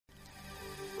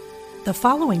The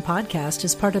following podcast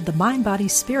is part of the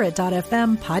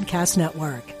MindBodySpirit.fm podcast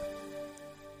network.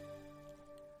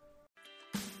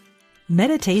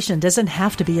 Meditation doesn't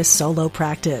have to be a solo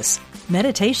practice.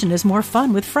 Meditation is more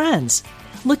fun with friends.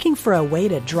 Looking for a way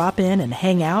to drop in and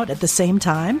hang out at the same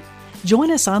time? Join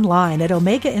us online at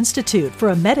Omega Institute for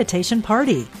a meditation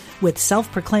party with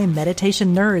self-proclaimed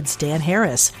meditation nerds Dan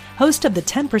Harris, host of the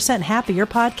 10% Happier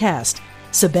podcast,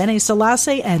 Sebene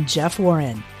Selassie, and Jeff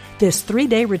Warren. This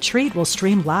 3-day retreat will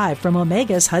stream live from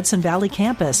Omega's Hudson Valley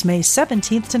campus May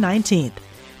 17th to 19th.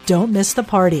 Don't miss the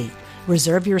party.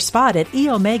 Reserve your spot at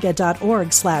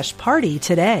eomega.org/party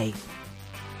today.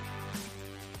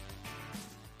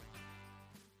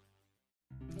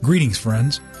 Greetings,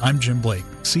 friends. I'm Jim Blake,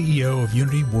 CEO of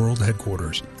Unity World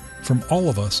Headquarters. From all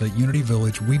of us at Unity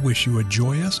Village, we wish you a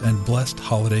joyous and blessed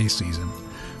holiday season.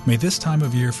 May this time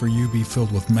of year for you be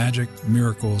filled with magic,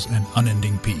 miracles, and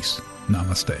unending peace.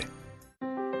 Namaste.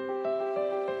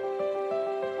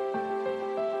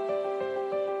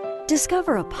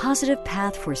 Discover a positive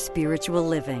path for spiritual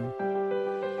living.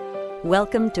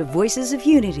 Welcome to Voices of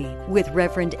Unity with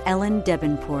Reverend Ellen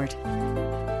Debenport.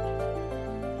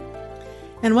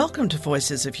 And welcome to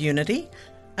Voices of Unity.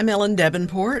 I'm Ellen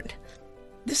Debenport.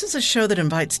 This is a show that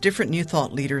invites different New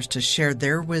Thought leaders to share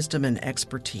their wisdom and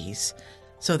expertise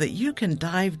so that you can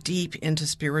dive deep into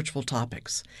spiritual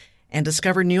topics and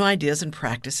discover new ideas and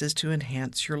practices to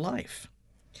enhance your life.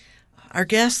 Our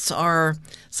guests are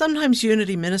sometimes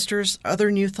Unity ministers, other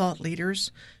New Thought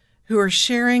leaders who are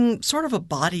sharing sort of a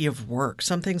body of work,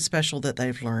 something special that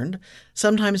they've learned,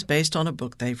 sometimes based on a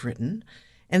book they've written.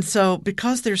 And so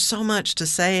because there's so much to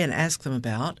say and ask them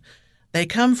about, they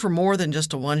come for more than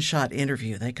just a one-shot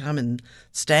interview. They come and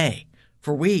stay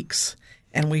for weeks,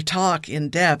 and we talk in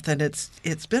depth, and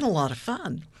it's been a lot of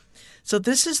fun. So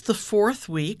this is the 4th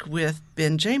week with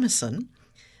Ben Jameson.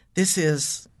 This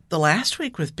is the last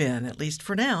week with Ben, at least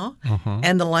for now,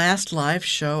 and the last live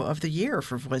show of the year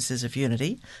for Voices of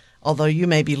Unity, although you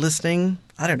may be listening,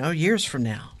 I don't know, years from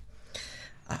now,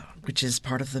 which is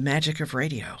part of the magic of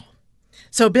radio.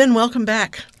 So, Ben, welcome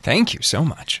back. Thank you so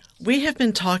much. We have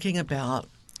been talking about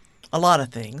a lot of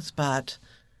things, but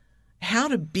how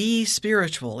to be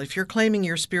spiritual. If you're claiming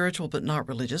you're spiritual but not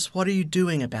religious, what are you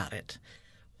doing about it?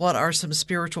 What are some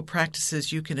spiritual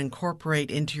practices you can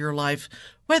incorporate into your life,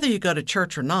 whether you go to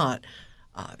church or not?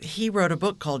 He wrote a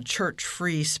book called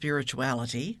Church-Free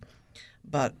Spirituality,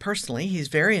 but personally, he's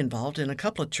very involved in a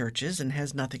couple of churches and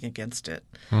has nothing against it.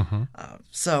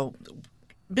 So,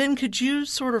 Ben, could you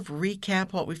sort of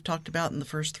recap what we've talked about in the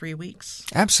first 3 weeks?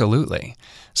 Absolutely.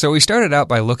 So we started out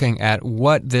by looking at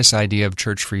what this idea of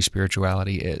church-free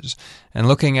spirituality is, and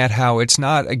looking at how it's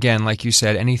not, again, like you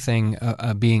said, anything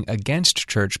being against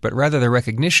church, but rather the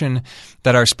recognition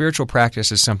that our spiritual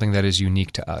practice is something that is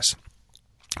unique to us,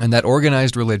 and that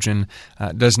organized religion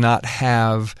does not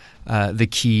have the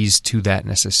keys to that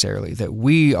necessarily, that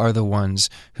we are the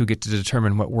ones who get to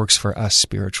determine what works for us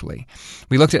spiritually.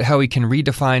 We looked at how we can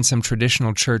redefine some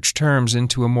traditional church terms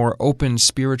into a more open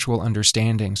spiritual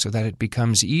understanding so that it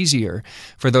becomes easier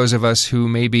for those of us who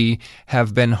maybe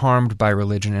have been harmed by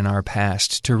religion in our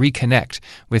past to reconnect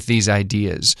with these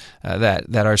ideas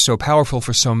that are so powerful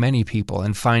for so many people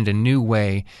and find a new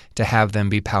way to have them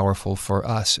be powerful for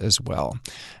us as well.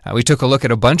 We took a look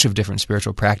at a bunch of different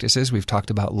spiritual practices. We've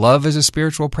talked about love as a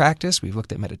spiritual practice. We've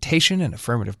looked at meditation and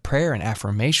affirmative prayer and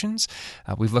affirmations.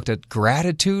 We've looked at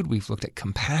gratitude. We've looked at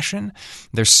compassion.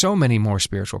 There's so many more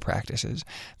spiritual practices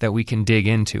that we can dig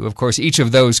into. Of course, each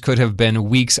of those could have been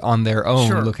weeks on their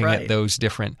own looking at those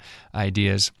different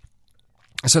ideas.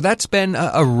 So that's been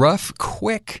a rough,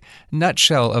 quick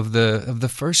nutshell of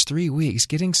the first 3 weeks,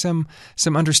 getting some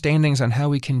understandings on how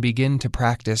we can begin to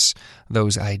practice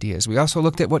those ideas. We also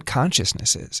looked at what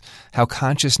consciousness is, how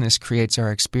consciousness creates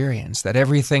our experience, that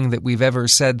everything that we've ever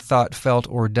said, thought, felt,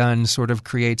 or done sort of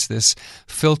creates this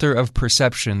filter of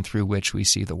perception through which we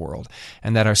see the world,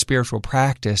 and that our spiritual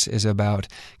practice is about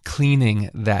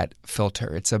cleaning that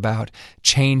filter. It's about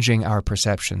changing our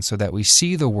perception so that we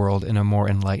see the world in a more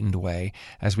enlightened way,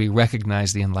 as we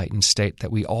recognize the enlightened state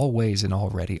that we always and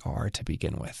already are to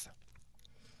begin with.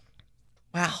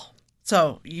 Wow.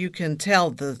 So you can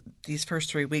tell these first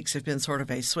 3 weeks have been sort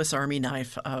of a Swiss Army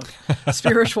knife of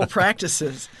spiritual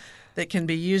practices that can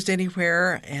be used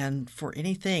anywhere and for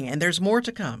anything. And there's more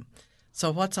to come.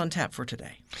 So what's on tap for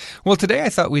today? Well, today I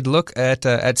thought we'd look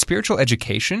at spiritual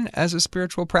education as a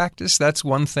spiritual practice. That's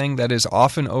one thing that is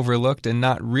often overlooked and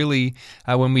not really,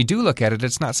 when we do look at it,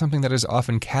 it's not something that is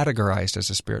often categorized as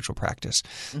a spiritual practice.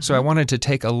 Mm-hmm. So I wanted to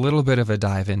take a little bit of a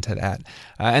dive into that.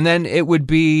 And then we would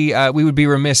be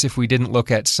remiss if we didn't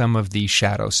look at some of the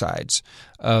shadow sides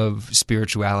of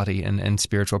spirituality and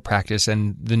spiritual practice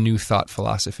and the New Thought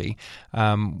philosophy.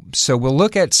 So we'll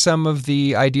look at some of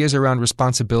the ideas around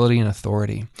responsibility and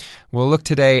authority. We'll look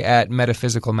today at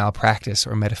metaphysical malpractice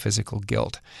or metaphysical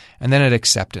guilt, and then at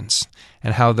acceptance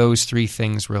and how those three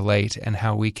things relate and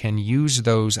how we can use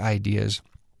those ideas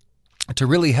to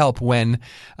really help when,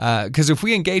 because if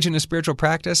we engage in a spiritual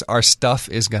practice, our stuff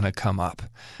is going to come up.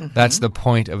 Mm-hmm. That's the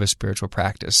point of a spiritual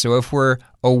practice. So if we're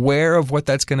aware of what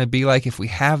that's going to be like, if we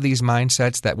have these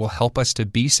mindsets that will help us to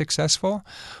be successful,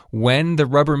 when the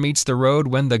rubber meets the road,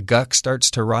 when the guck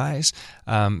starts to rise,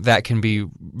 that can be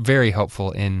very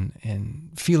helpful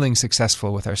in feeling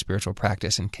successful with our spiritual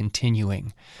practice and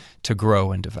continuing to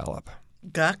grow and develop.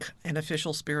 Guck, an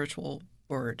official spiritual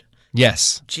word.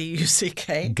 Yes.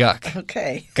 G-U-C-K? Guck.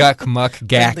 Okay. Guck, muck,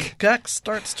 gack. The guck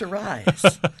starts to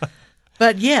rise.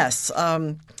 But yes,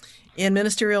 in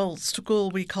ministerial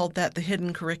school, we called that the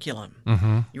hidden curriculum.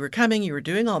 Mm-hmm. You were coming, you were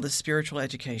doing all this spiritual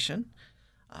education,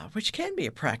 which can be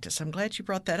a practice. I'm glad you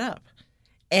brought that up.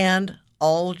 And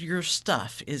all your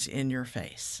stuff is in your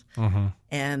face. Mm-hmm.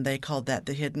 And they called that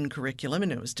the hidden curriculum,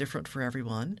 and it was different for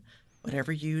everyone.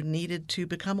 Whatever you needed to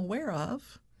become aware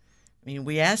of. I mean,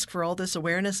 we ask for all this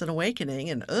awareness and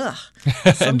awakening, and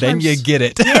and then you get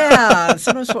it. Yeah,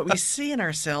 sometimes what we see in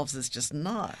ourselves is just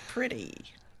not pretty.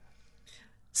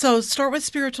 So start with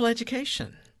spiritual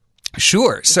education.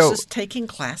 Sure. So just taking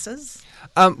classes?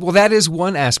 Well, that is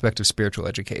one aspect of spiritual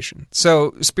education.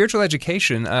 So spiritual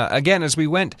education, again, as we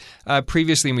went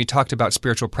previously and we talked about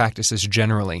spiritual practices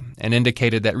generally and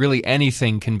indicated that really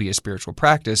anything can be a spiritual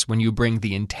practice when you bring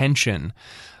the intention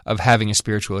of having a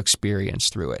spiritual experience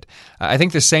through it. I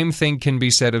think the same thing can be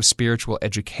said of spiritual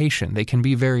education. They can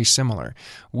be very similar.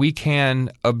 We can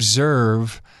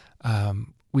observe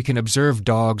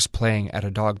dogs playing at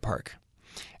a dog park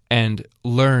and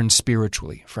learn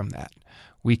spiritually from that.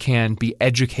 We can be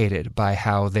educated by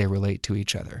how they relate to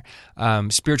each other.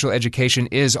 Spiritual education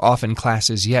is often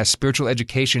classes, yes. Spiritual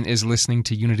education is listening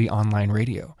to Unity Online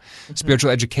Radio. Mm-hmm.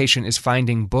 Spiritual education is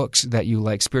finding books that you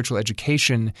like. Spiritual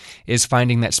education is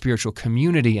finding that spiritual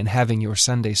community and having your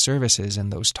Sunday services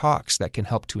and those talks that can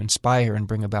help to inspire and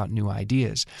bring about new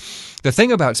ideas. The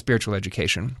thing about spiritual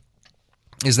education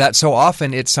is that so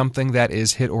often it's something that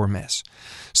is hit or miss.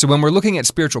 So when we're looking at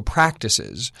spiritual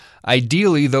practices,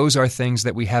 ideally those are things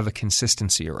that we have a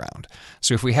consistency around.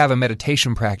 So if we have a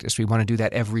meditation practice, we want to do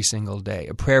that every single day,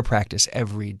 a prayer practice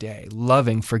every day,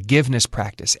 loving forgiveness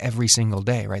practice every single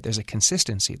day, right? There's a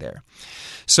consistency there.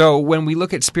 So when we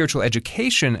look at spiritual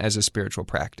education as a spiritual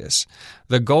practice,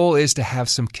 the goal is to have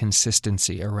some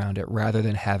consistency around it rather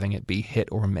than having it be hit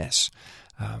or miss.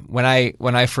 When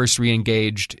I first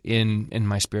re-engaged in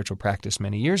my spiritual practice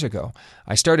many years ago,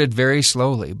 I started very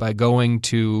slowly by going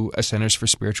to a Centers for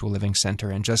Spiritual Living center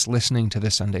and just listening to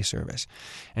the Sunday service.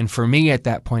 And for me at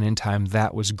that point in time,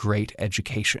 that was great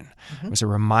education. Mm-hmm. It was a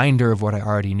reminder of what I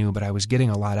already knew, but I was getting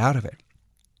a lot out of it.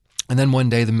 And then one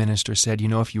day the minister said,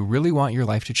 if you really want your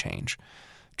life to change,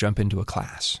 jump into a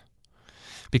class.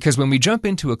 Because when we jump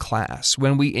into a class,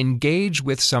 when we engage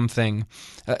with something,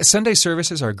 Sunday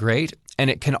services are great, and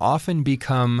it can often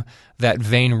become that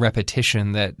vain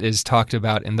repetition that is talked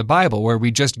about in the Bible, where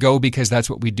we just go because that's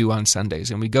what we do on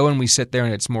Sundays. And we go and we sit there,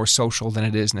 and it's more social than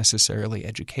it is necessarily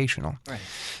educational. Right.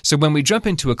 So when we jump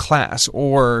into a class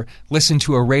or listen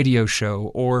to a radio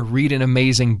show or read an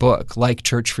amazing book like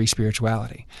Church Free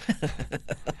Spirituality,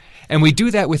 and we do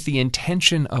that with the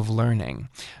intention of learning,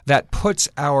 that puts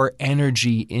our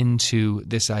energy into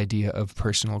this idea of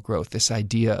personal growth, this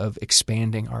idea of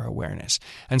expanding our awareness.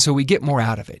 And so we get more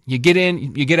out of it. You get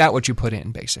in, you get out what you put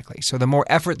in, basically. So the more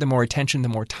effort, the more attention, the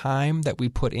more time that we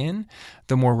put in,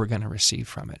 the more we're going to receive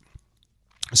from it.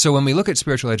 So when we look at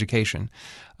spiritual education,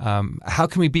 how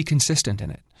can we be consistent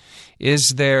in it?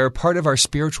 Is there part of our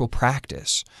spiritual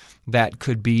practice that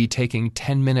could be taking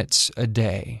 10 minutes a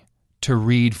day to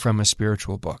read from a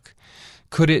spiritual book?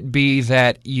 Could it be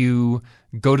that you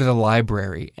go to the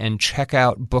library and check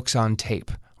out books on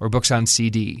tape or books on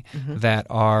CD that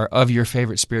are of your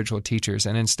favorite spiritual teachers,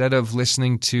 and instead of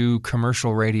listening to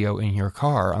commercial radio in your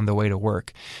car on the way to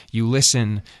work, you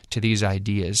listen to these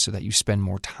ideas so that you spend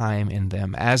more time in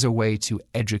them as a way to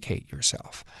educate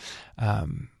yourself?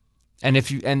 And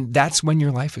that's when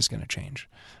your life is going to change.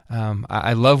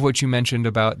 I love what you mentioned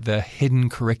about the hidden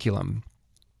curriculum.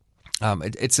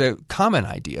 It's a common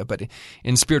idea, but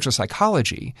in spiritual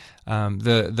psychology,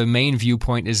 the main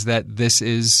viewpoint is that this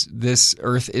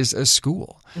earth is a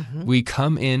school. Mm-hmm. We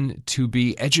come in to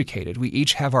be educated. We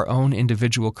each have our own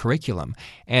individual curriculum,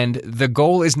 and the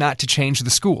goal is not to change the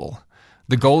school.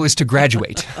 The goal is to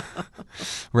graduate,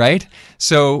 right?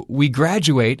 So we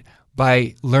graduate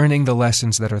by learning the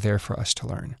lessons that are there for us to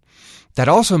learn. That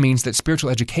also means that spiritual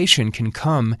education can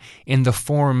come in the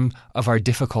form of our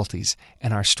difficulties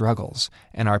and our struggles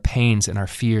and our pains and our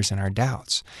fears and our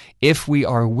doubts. If we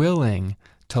are willing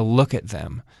to look at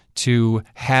them, to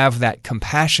have that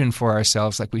compassion for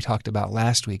ourselves like we talked about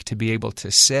last week, to be able to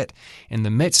sit in the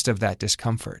midst of that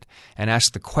discomfort and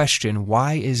ask the question,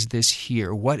 why is this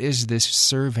here? What is this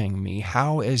serving me?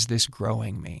 How is this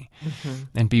growing me? Mm-hmm.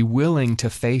 And be willing to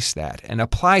face that and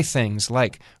apply things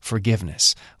like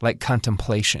forgiveness, like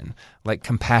contemplation, like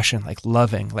compassion, like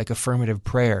loving, like affirmative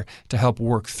prayer to help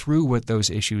work through what those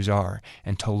issues are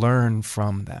and to learn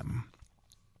from them.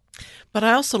 But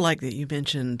I also like that you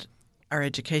mentioned our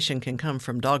education can come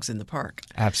from dogs in the park.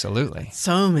 Absolutely.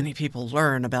 So many people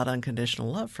learn about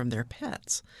unconditional love from their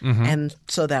pets. Mm-hmm. And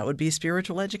so that would be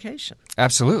spiritual education.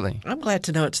 Absolutely. I'm glad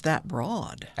to know it's that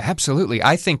broad. Absolutely.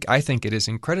 I think it is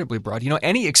incredibly broad.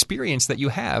 Any experience that you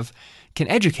have can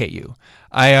educate you.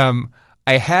 I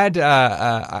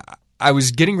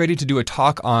was getting ready to do a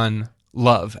talk on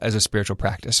love as a spiritual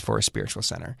practice for a spiritual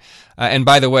center. And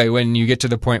by the way, when you get to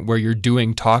the point where you're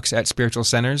doing talks at spiritual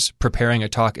centers, preparing a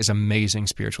talk is amazing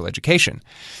spiritual education.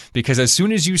 Because as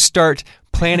soon as you start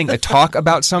planning a talk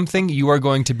about something, you are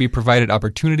going to be provided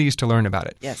opportunities to learn about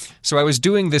it. Yes. So I was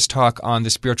doing this talk on the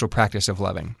spiritual practice of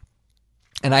loving,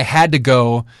 and I had to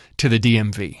go to the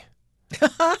DMV.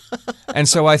 And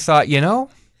so I thought, the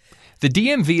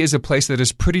DMV is a place that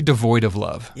is pretty devoid of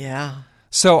love. Yeah.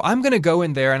 So I'm going to go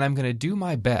in there and I'm going to do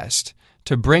my best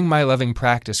to bring my loving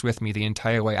practice with me the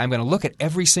entire way. I'm going to look at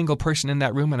every single person in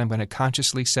that room and I'm going to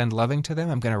consciously send loving to them.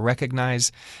 I'm going to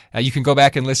recognize, you can go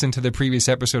back and listen to the previous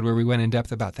episode where we went in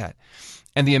depth about that.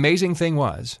 And the amazing thing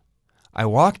was, I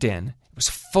walked in, it was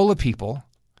full of people.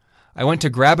 I went to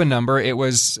grab a number. It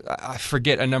was, I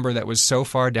forget a number that was so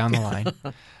far down the line.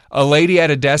 A lady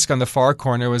at a desk on the far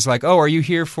corner was like, "Oh, are you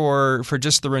here for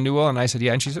just the renewal?" And I said,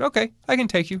 "Yeah." And she said, "Okay, I can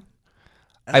take you."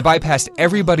 I bypassed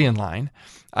everybody in line.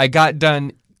 I got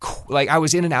done, I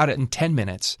was in and out in 10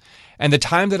 minutes. And the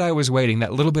time that I was waiting,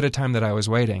 that little bit of time that I was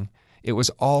waiting, it was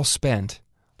all spent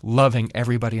loving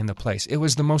everybody in the place. It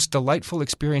was the most delightful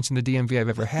experience in the DMV I've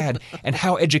ever had, and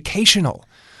how educational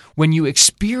when you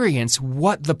experience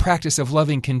what the practice of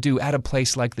loving can do at a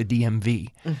place like the DMV.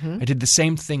 Mm-hmm. I did the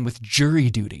same thing with jury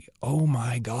duty. Oh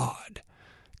my God.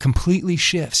 Completely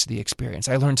shifts the experience.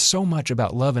 I learned so much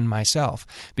about love in myself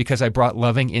because I brought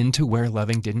loving into where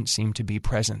loving didn't seem to be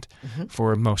present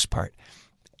for most part.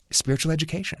 Spiritual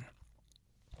education.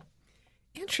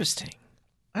 Interesting.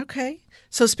 Okay.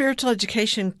 So spiritual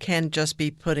education can just be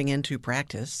putting into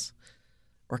practice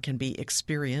or can be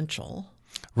experiential.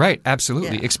 Right.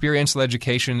 Absolutely. Yeah. Experiential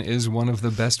education is one of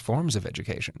the best forms of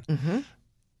education. Mm-hmm.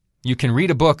 You can read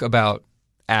a book about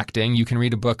acting, you can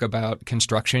read a book about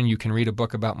construction, you can read a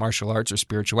book about martial arts or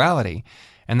spirituality,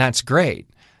 and that's great,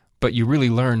 but you really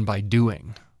learn by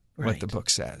doing what the book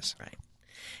says. Right.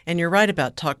 And you're right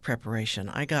about talk preparation.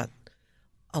 I got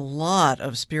a lot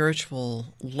of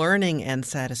spiritual learning and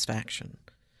satisfaction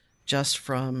just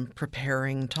from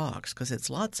preparing talks, because it's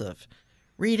lots of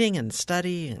reading and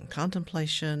study and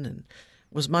contemplation, and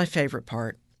was my favorite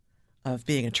part of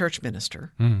being a church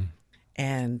minister. Mm.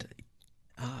 And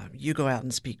you go out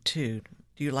and speak too.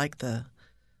 Do you like the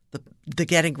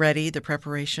getting ready, the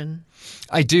preparation?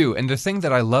 I do. And the thing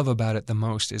that I love about it the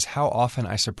most is how often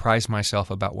I surprise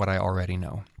myself about what I already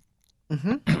know.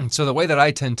 Mm-hmm. So the way that I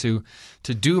tend to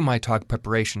do my talk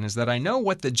preparation is that I know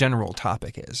what the general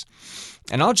topic is.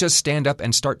 And I'll just stand up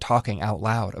and start talking out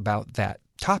loud about that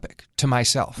topic to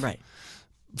myself. Right.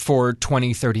 For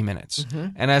 20, 30 minutes.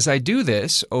 Mm-hmm. And as I do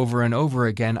this over and over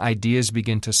again, ideas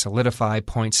begin to solidify,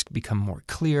 points become more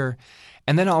clear,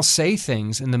 and then I'll say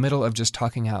things in the middle of just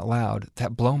talking out loud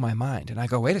that blow my mind. And I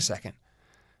go, wait a second,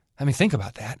 let me think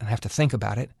about that. And I have to think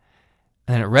about it,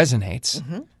 and then it resonates,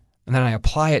 and then I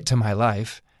apply it to my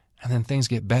life, and then things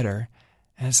get better.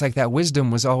 And it's like that wisdom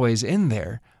was always in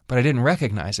there, but I didn't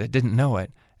recognize it, didn't know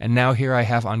it. And now here I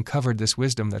have uncovered this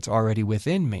wisdom that's already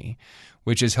within me,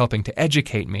 which is helping to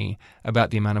educate me about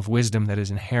the amount of wisdom that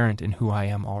is inherent in who I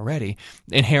am already,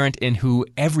 inherent in who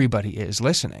everybody is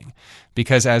listening.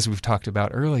 Because as we've talked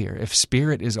about earlier, if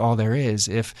spirit is all there is,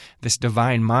 if this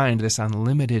divine mind, this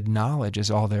unlimited knowledge is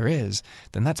all there is,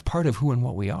 then that's part of who and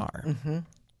what we are. Mm-hmm.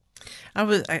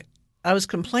 I was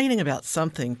complaining about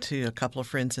something to a couple of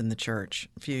friends in the church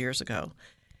a few years ago,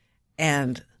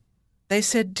 and they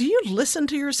said, "Do you listen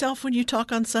to yourself when you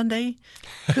talk on Sunday?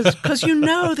 Because you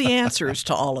know the answers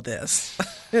to all of this."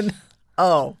 And,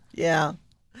 oh, yeah.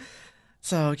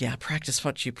 So, yeah, practice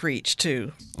what you preach,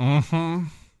 too. Mm-hmm.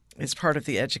 It's part of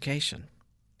the education.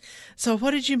 So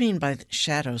what did you mean by the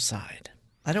shadow side?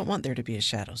 I don't want there to be a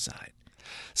shadow side.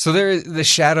 So the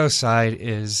shadow side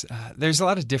is, there's a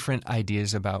lot of different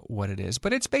ideas about what it is,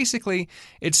 but it's basically,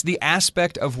 it's the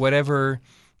aspect of whatever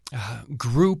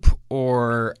group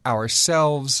or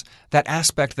ourselves, that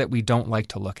aspect that we don't like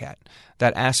to look at,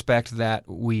 that aspect that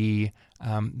we,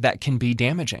 that can be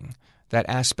damaging, that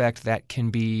aspect that can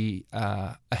be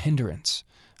a hindrance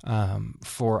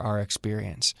for our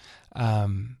experience.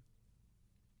 It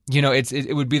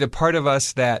would be the part of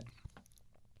us that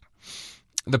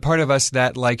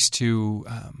likes to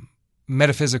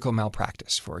metaphysical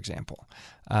malpractice, for example.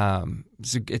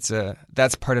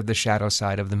 That's part of the shadow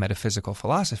side of the metaphysical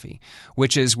philosophy,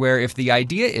 which is where if the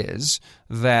idea is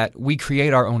that we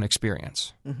create our own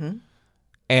experience, Mm-hmm.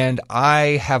 and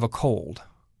I have a cold,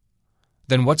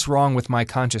 then what's wrong with my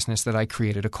consciousness that I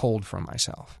created a cold for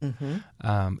myself?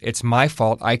 Mm-hmm. It's my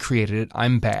fault. I created it.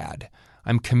 I'm bad.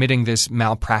 I'm committing this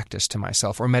malpractice to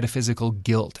myself, or metaphysical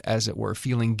guilt, as it were,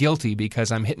 feeling guilty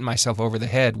because I'm hitting myself over the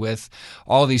head with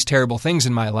all these terrible things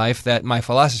in my life that my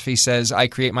philosophy says I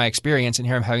create my experience, and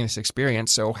here I'm having this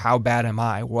experience, so how bad am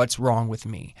I? What's wrong with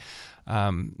me?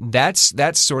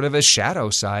 That's sort of a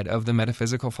shadow side of the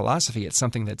metaphysical philosophy. It's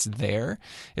something that's there.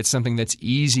 It's something that's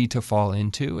easy to fall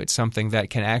into. It's something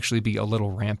that can actually be a little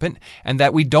rampant and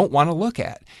that we don't want to look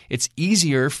at. It's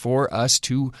easier for us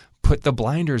to put the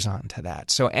blinders on to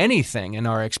that. So anything in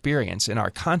our experience, in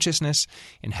our consciousness,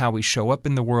 in how we show up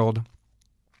in the world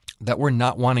that we're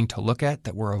not wanting to look at,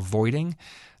 that we're avoiding,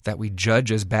 that we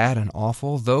judge as bad and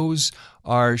awful, those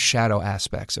are shadow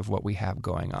aspects of what we have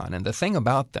going on. And the thing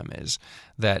about them is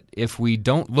that if we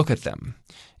don't look at them,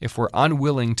 if we're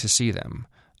unwilling to see them,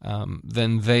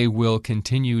 then they will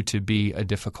continue to be a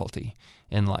difficulty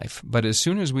in life. But as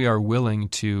soon as we are willing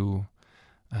to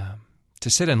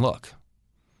sit and look,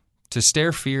 to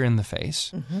stare fear in the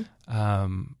face,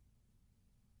 Mm-hmm.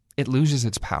 It loses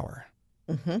its power.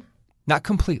 Mm-hmm. Not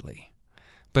completely,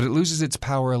 but it loses its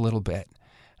power a little bit.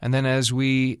 And then as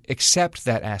we accept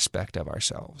that aspect of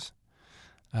ourselves,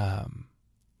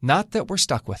 not that we're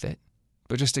stuck with it,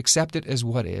 but just accept it as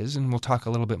what is, and we'll talk a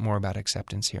little bit more about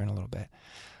acceptance here in a little bit.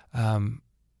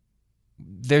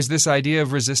 There's this idea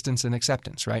of resistance and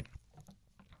acceptance, right?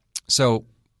 So,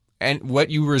 and what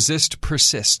you resist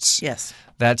persists. Yes.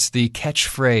 That's the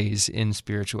catchphrase in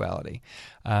spirituality.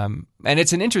 And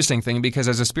it's an interesting thing because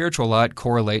as a spiritual law, it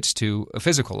correlates to a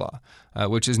physical law,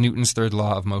 which is Newton's third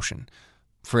law of motion.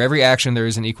 For every action, there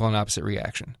is an equal and opposite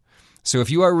reaction. So if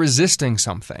you are resisting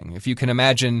something, if you can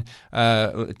imagine,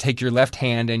 take your left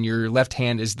hand and your left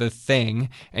hand is the thing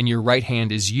and your right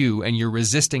hand is you and you're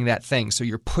resisting that thing. So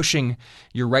you're pushing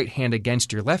your right hand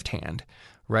against your left hand,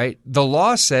 right? The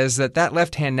law says that that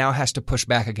left hand now has to push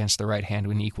back against the right hand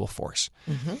with equal force.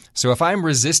 Mm-hmm. So if I'm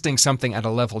resisting something at a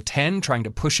level 10, trying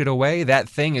to push it away, that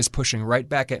thing is pushing right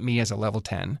back at me as a level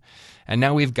 10. And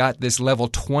now we've got this level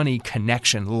 20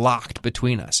 connection locked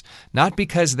between us. Not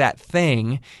because that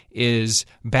thing is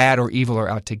bad or evil or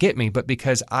out to get me, but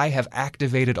because I have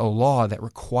activated a law that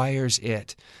requires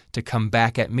it to come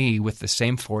back at me with the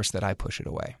same force that I push it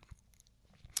away.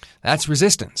 That's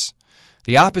resistance.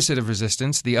 The opposite of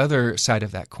resistance, the other side of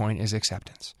that coin, is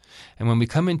acceptance. And when we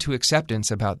come into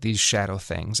acceptance about these shadow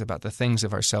things, about the things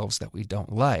of ourselves that we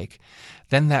don't like,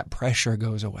 then that pressure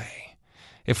goes away.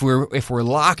 If we're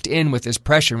locked in with this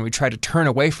pressure and we try to turn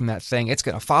away from that thing, it's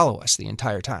going to follow us the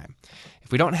entire time.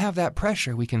 If we don't have that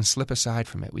pressure, we can slip aside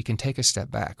from it. We can take a step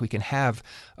back. We can have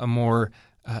a more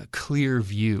clear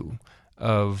view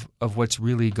of what's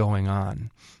really going on.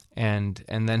 And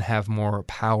then have more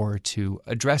power to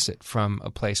address it from a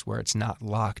place where it's not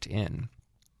locked in.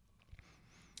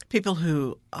 People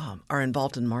who are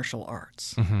involved in martial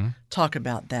arts Mm-hmm. talk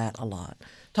about that a lot.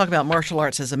 Talk about martial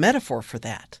arts as a metaphor for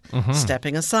that. Mm-hmm.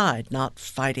 Stepping aside, not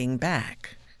fighting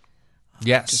back.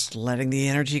 Yes. Just letting the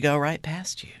energy go right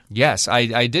past you. Yes,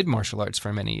 I did martial arts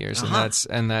for many years,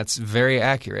 and that's very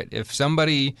accurate. If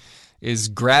somebody is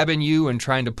grabbing you and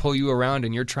trying to pull you around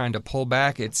and you're trying to pull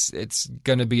back, it's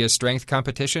going to be a strength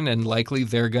competition and likely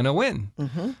they're going to win.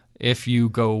 Mm-hmm. If you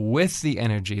go with the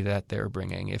energy that they're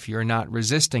bringing, if you're not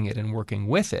resisting it and working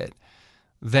with it,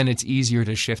 then it's easier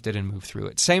to shift it and move through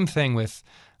it. Same thing with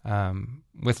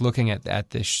looking at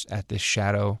this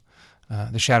shadow,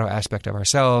 the shadow aspect of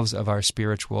ourselves, of our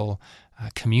spiritual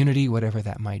community, whatever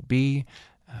that might be.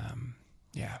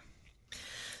 Yeah.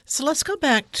 So let's go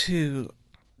back to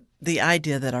the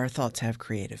idea that our thoughts have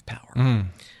creative power,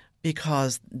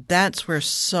 because that's where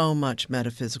so much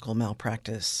metaphysical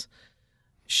malpractice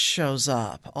shows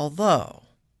up. Although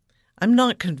I'm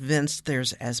not convinced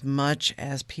there's as much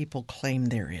as people claim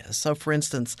there is. So, for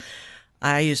instance,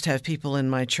 I used to have people in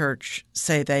my church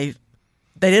say they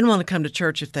didn't want to come to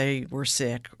church if they were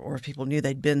sick or if people knew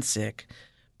they'd been sick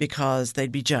because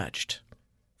they'd be judged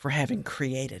for having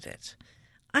created it.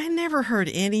 I never heard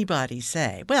anybody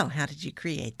say, well, how did you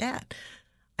create that?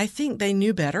 I think they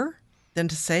knew better than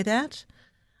to say that.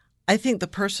 I think the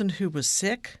person who was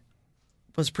sick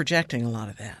was projecting a lot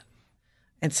of that.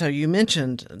 And so you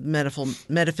mentioned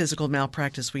metaphysical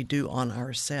malpractice we do on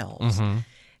ourselves. Mm-hmm.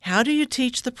 How do you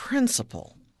teach the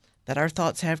principle that our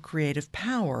thoughts have creative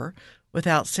power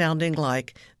without sounding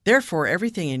like, therefore,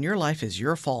 everything in your life is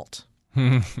your fault?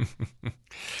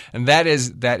 And that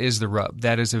is the rub.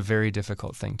 That is a very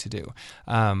difficult thing to do.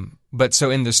 But so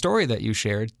in the story that you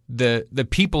shared, the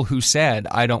people who said,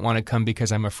 I don't want to come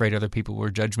because I'm afraid other people will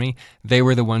judge me, they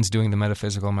were the ones doing the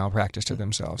metaphysical malpractice to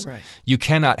themselves. Right. You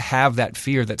cannot have that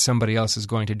fear that somebody else is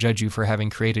going to judge you for having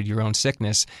created your own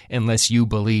sickness unless you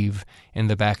believe in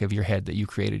the back of your head that you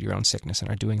created your own sickness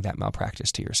and are doing that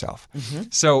malpractice to yourself. Mm-hmm.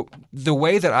 So the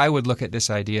way that I would look at this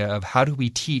idea of how do we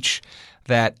teach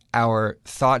that our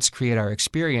thoughts create our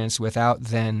experience without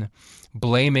then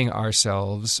blaming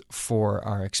ourselves for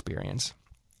our experience.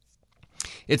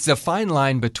 It's a fine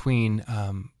line between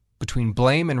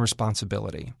blame and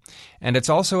responsibility. And it's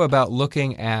also about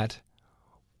looking at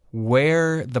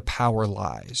where the power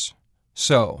lies.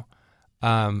 So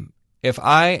if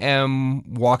I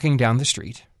am walking down the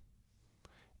street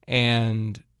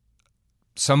and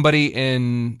somebody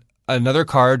in another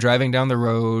car driving down the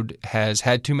road has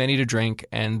had too many to drink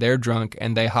and they're drunk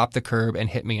and they hop the curb and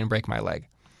hit me and break my leg,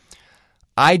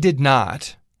 I did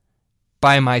not,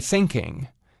 by my thinking,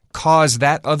 cause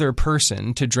that other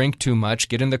person to drink too much,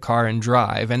 get in the car and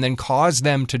drive, and then cause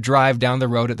them to drive down the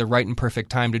road at the right and perfect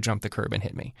time to jump the curb and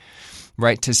hit me.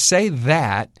 Right? To say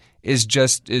that is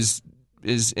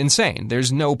insane.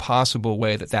 There's no possible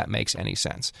way that makes any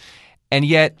sense. And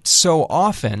yet, so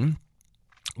often,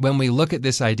 when we look at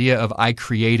this idea of I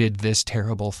created this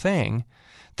terrible thing,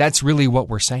 that's really what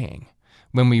we're saying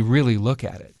when we really look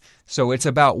at it. So it's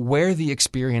about where the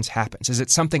experience happens. Is it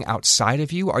something outside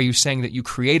of you? Are you saying that you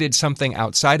created something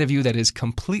outside of you that is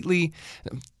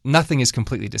nothing is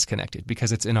completely disconnected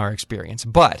because it's in our experience.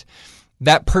 But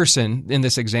that person, in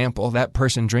this example, that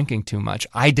person drinking too much,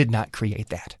 I did not create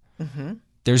that. Mm-hmm.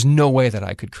 There's no way that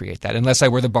I could create that unless I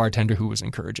were the bartender who was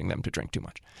encouraging them to drink too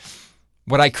much.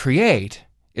 What I create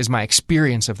is my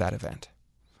experience of that event.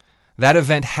 That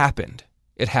event happened.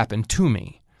 It happened to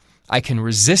me. I can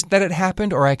resist that it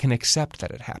happened or I can accept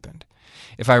that it happened.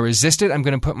 If I resist it, I'm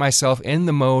going to put myself in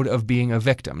the mode of being a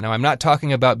victim. Now, I'm not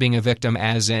talking about being a victim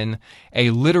as in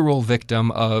a literal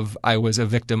victim of I was a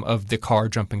victim of the car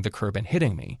jumping the curb and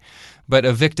hitting me, but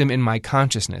a victim in my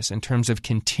consciousness in terms of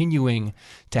continuing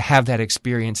to have that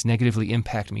experience negatively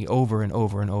impact me over and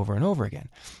over and over and over again.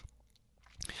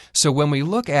 So when we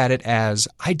look at it as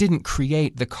I didn't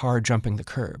create the car jumping the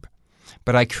curb,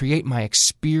 but I create my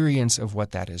experience of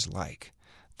what that is like,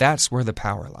 that's where the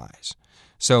power lies.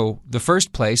 So the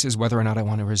first place is whether or not I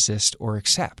want to resist or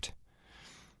accept.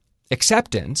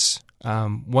 Acceptance,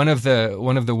 one of the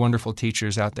wonderful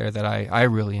teachers out there that I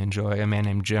really enjoy, a man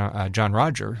named John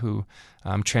Roger, who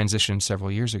transitioned several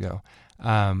years ago,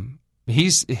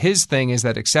 his thing is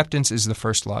that acceptance is the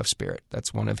first law of spirit.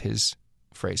 That's one of his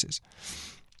phrases.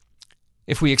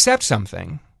 If we accept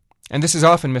something, and this is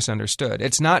often misunderstood,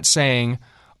 it's not saying,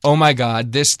 oh my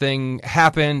God, this thing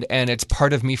happened and it's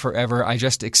part of me forever. I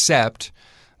just accept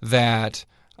that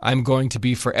I'm going to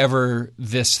be forever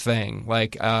this thing.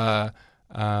 Like,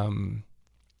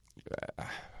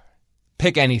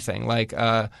 pick anything. Like,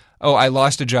 I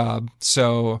lost a job,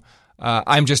 so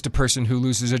I'm just a person who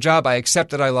loses a job. I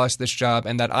accept that I lost this job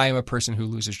and that I am a person who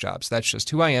loses jobs. That's just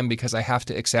who I am because I have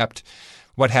to accept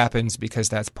what happens because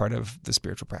that's part of the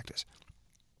spiritual practice.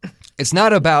 It's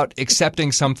not about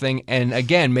accepting something and,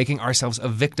 again, making ourselves a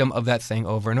victim of that thing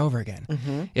over and over again.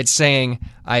 Mm-hmm. It's saying,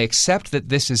 I accept that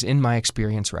this is in my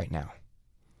experience right now.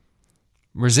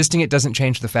 Resisting it doesn't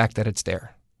change the fact that it's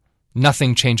there.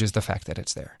 Nothing changes the fact that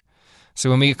it's there. So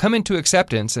when we come into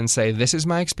acceptance and say, this is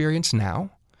my experience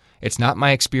now, it's not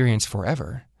my experience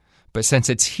forever, but since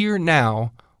it's here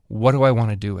now, what do I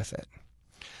want to do with it?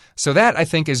 So that, I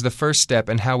think, is the first step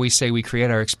in how we say we create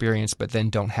our experience but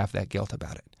then don't have that guilt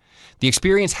about it. The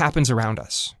experience happens around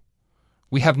us.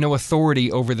 We have no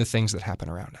authority over the things that happen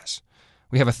around us.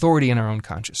 We have authority in our own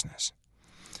consciousness.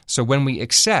 So when we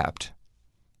accept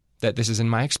that this is in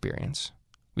my experience.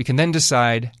 We can then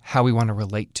decide how we want to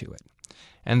relate to it.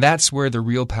 And that's where the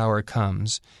real power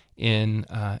comes in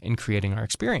creating our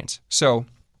experience. So,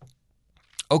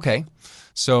 okay,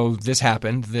 so this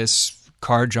happened. This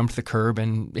car jumped the curb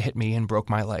and hit me and broke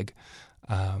my leg.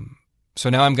 So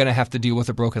now I'm going to have to deal with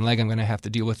a broken leg. I'm going to have to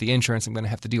deal with the insurance. I'm going to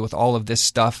have to deal with all of this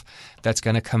stuff that's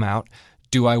going to come out.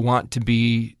 Do I want to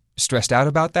be stressed out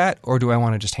about that, or do I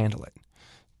want to just handle it?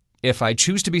 If I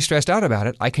choose to be stressed out about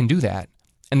it, I can do that.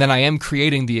 And then I am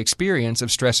creating the experience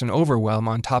of stress and overwhelm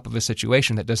on top of a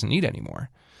situation that doesn't need any more.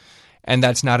 And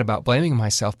that's not about blaming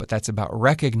myself, but that's about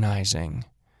recognizing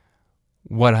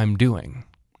what I'm doing.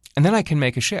 And then I can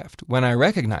make a shift. When I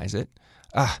recognize it,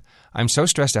 I'm so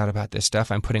stressed out about this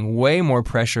stuff, I'm putting way more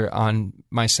pressure on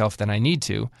myself than I need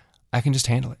to, I can just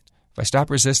handle it. If I stop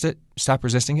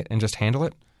resisting it and just handle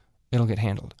it, it'll get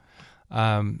handled.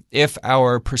 If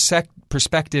our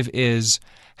perspective is,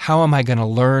 how am I going to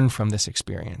learn from this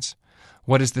experience?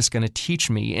 What is this going to teach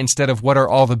me? Instead of what are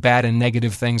all the bad and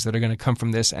negative things that are going to come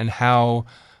from this, and how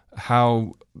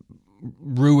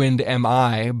ruined am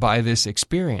I by this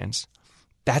experience?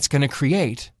 That's going to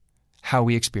create how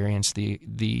we experience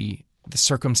the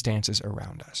circumstances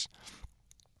around us.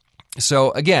 So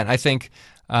again, I think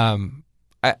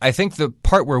the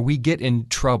part where we get in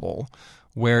trouble,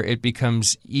 where it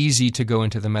becomes easy to go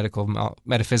into the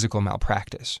metaphysical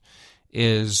malpractice,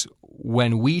 is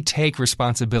when we take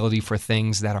responsibility for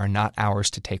things that are not ours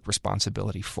to take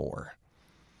responsibility for.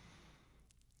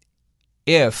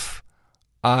 If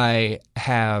I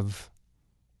have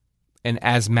an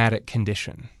asthmatic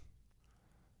condition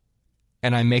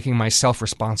and I'm making myself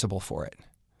responsible for it,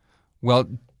 well,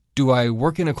 do I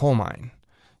work in a coal mine?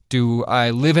 Do I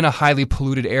live in a highly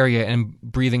polluted area and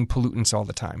breathing pollutants all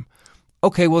the time?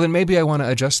 Okay, well then maybe I want to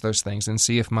adjust those things and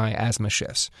see if my asthma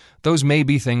shifts. Those may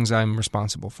be things I'm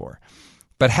responsible for.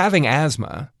 But having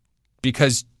asthma,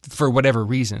 because for whatever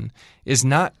reason, is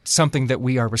not something that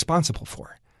we are responsible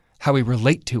for. How we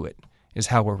relate to it is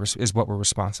what we're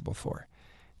responsible for.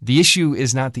 The issue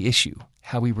is not the issue.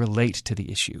 How we relate to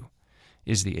the issue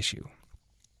is the issue.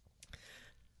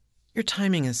 Your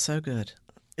timing is so good.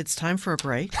 It's time for a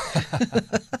break.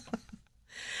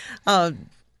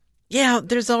 Yeah,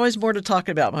 there's always more to talk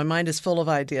about. My mind is full of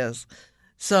ideas.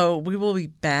 So we will be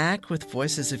back with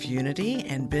Voices of Unity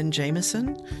and Ben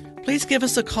Jameson. Please give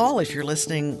us a call if you're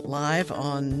listening live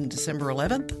on December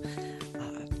 11th,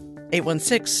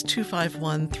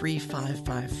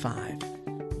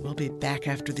 816-251-3555. We'll be back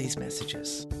after these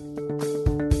messages.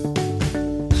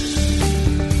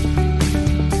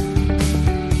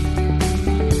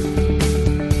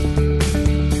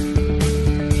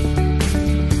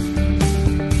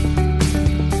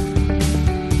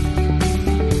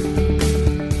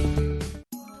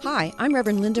 Hi, I'm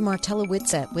Reverend Linda Martella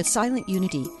Whitsett with Silent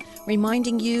Unity,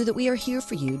 reminding you that we are here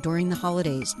for you during the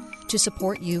holidays to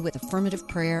support you with affirmative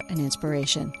prayer and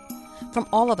inspiration. From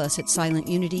all of us at Silent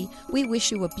Unity, we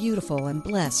wish you a beautiful and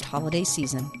blessed holiday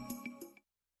season.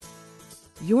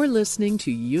 You're listening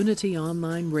to Unity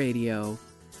Online Radio.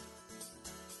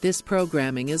 This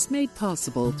programming is made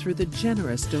possible through the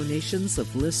generous donations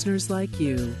of listeners like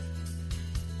you.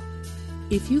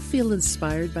 If you feel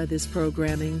inspired by this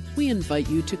programming, we invite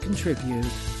you to contribute.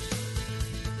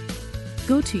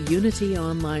 Go to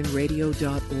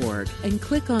unityonlineradio.org and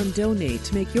click on Donate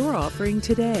to make your offering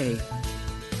today.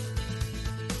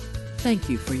 Thank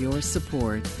you for your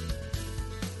support.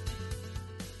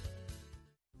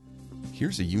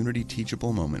 Here's a Unity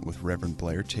teachable moment with Reverend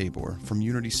Blair Tabor from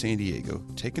Unity San Diego,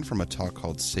 taken from a talk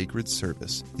called Sacred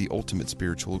Service, the Ultimate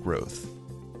Spiritual Growth.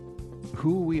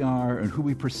 Who we are and who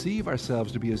we perceive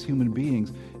ourselves to be as human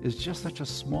beings is just such a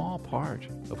small part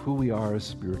of who we are as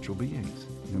spiritual beings.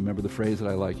 You remember the phrase that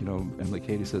I like, Emily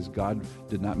Cady says, God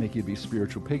did not make you to be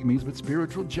spiritual pygmies, but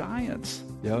spiritual giants.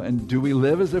 And do we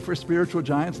live as if we're spiritual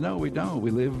giants? No, we don't. We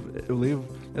live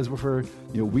as if we're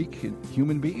weak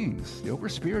human beings. We're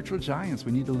spiritual giants.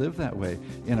 We need to live that way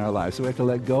in our lives. So we have to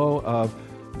let go of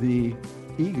the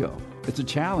ego. It's a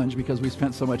challenge because we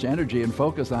spent so much energy and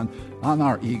focus on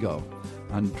our ego,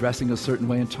 on dressing a certain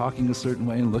way and talking a certain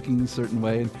way and looking a certain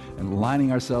way and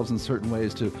lining ourselves in certain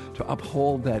ways to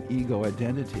uphold that ego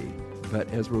identity.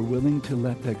 But as we're willing to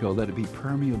let that go, let it be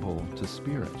permeable to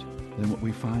spirit, then what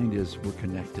we find is we're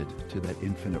connected to that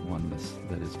infinite oneness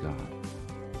that is God.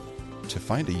 To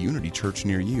find a Unity church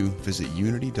near you, visit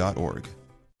unity.org.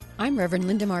 I'm Reverend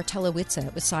Linda Martella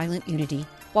Whitsett with Silent Unity.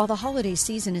 While the holiday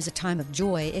season is a time of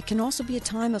joy, it can also be a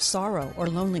time of sorrow or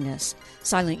loneliness.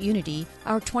 Silent Unity,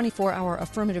 our 24-hour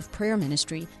affirmative prayer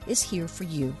ministry, is here for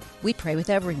you. We pray with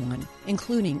everyone,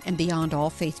 including and beyond all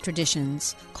faith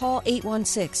traditions. Call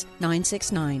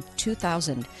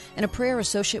 816-969-2000, and a prayer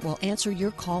associate will answer your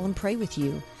call and pray with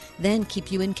you. Then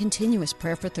keep you in continuous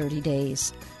prayer for 30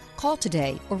 days. Call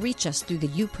today or reach us through the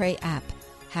YouPray app.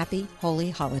 Happy Holy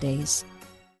Holidays.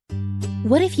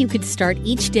 What if you could start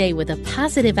each day with a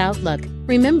positive outlook,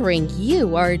 remembering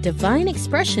you are a divine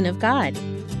expression of God?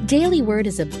 Daily Word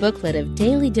is a booklet of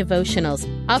daily devotionals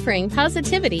offering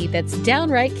positivity that's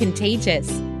downright contagious.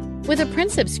 With a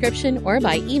print subscription or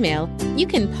by email, you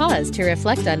can pause to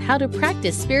reflect on how to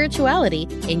practice spirituality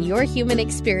in your human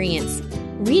experience.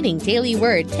 Reading Daily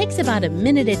Word takes about a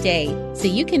minute a day, so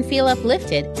you can feel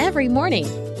uplifted every morning.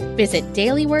 Visit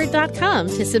dailyword.com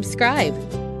to subscribe.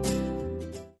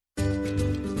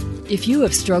 If you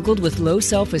have struggled with low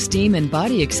self-esteem and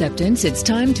body acceptance, it's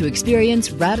time to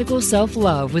experience radical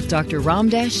self-love with Dr.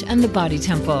 Ramdesh and the Body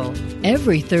Temple.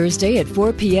 Every Thursday at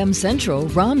 4 p.m. Central,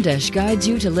 Ramdesh guides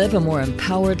you to live a more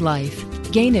empowered life.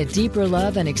 Gain a deeper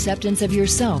love and acceptance of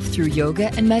yourself through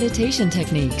yoga and meditation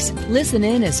techniques. Listen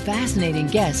in as fascinating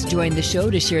guests join the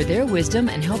show to share their wisdom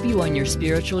and help you on your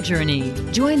spiritual journey.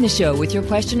 Join the show with your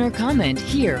question or comment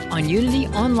here on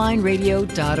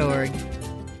UnityOnlineRadio.org.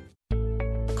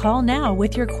 Call now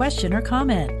with your question or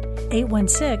comment.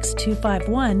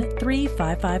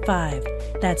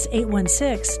 816-251-3555. That's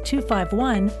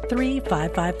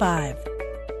 816-251-3555.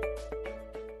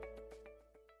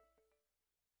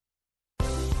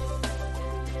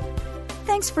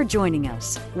 Thanks for joining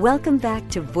us. Welcome back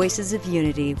to Voices of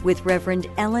Unity with Reverend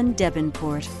Ellen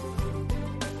Debenport.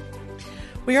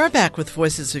 We are back with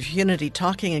Voices of Unity,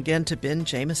 talking again to Ben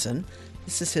Jameson.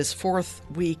 This is his fourth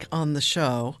week on the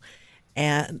show,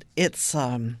 and it's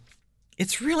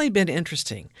really been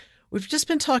interesting. We've just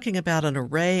been talking about an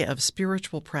array of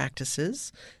spiritual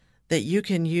practices that you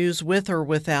can use with or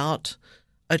without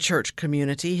a church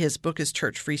community. His book is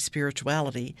Church Free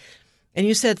Spirituality. And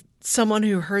you said someone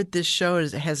who heard this show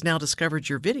has now discovered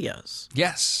your videos.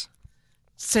 Yes.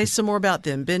 Say some more about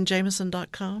them.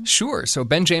 BenJameson.com? Sure. So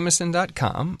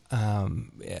BenJameson.com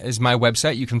is my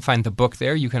website. You can find the book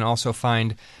there. You can also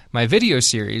find my video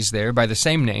series there by the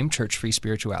same name, Church Free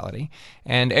Spirituality.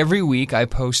 And every week I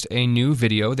post a new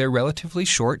video. They're relatively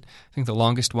short. I think the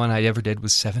longest one I ever did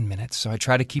was 7 minutes. So I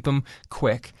try to keep them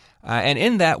quick. And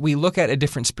in that, we look at a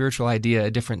different spiritual idea,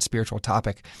 a different spiritual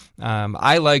topic.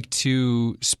 I like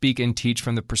to speak and teach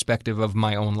from the perspective of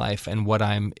my own life and what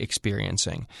I'm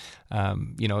experiencing.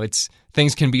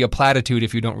 Things can be a platitude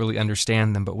if you don't really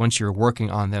understand them, but once you're working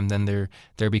on them, then there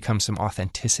becomes some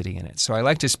authenticity in it. So I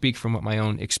like to speak from what my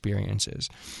own experience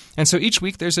is. And so each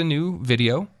week there's a new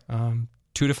video,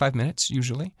 2 to 5 minutes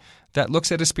usually, that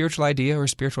looks at a spiritual idea or a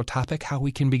spiritual topic, how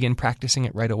we can begin practicing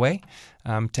it right away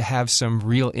to have some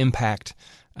real impact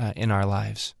in our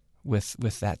lives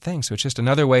with that thing. So it's just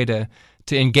another way to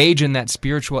engage in that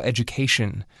spiritual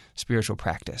education, spiritual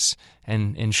practice,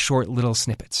 and in short little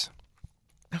snippets.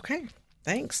 Okay,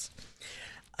 thanks.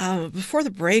 Before the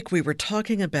break, we were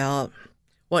talking about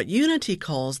what Unity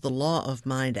calls the law of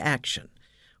mind action,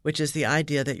 which is the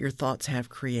idea that your thoughts have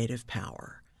creative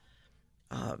power.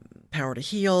 Power to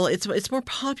heal. It's more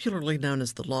popularly known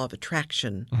as the law of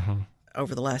attraction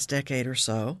over the last decade or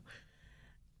so.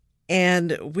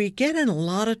 And we get in a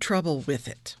lot of trouble with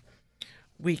it.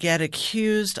 We get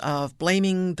accused of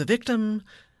blaming the victim.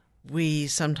 We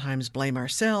sometimes blame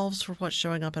ourselves for what's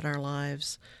showing up in our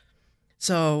lives.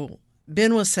 So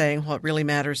Ben was saying what really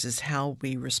matters is how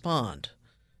we respond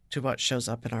to what shows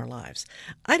up in our lives.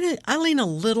 I lean a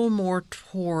little more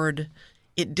toward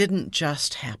it didn't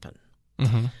just happen.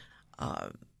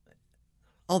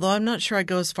 Although I'm not sure I'd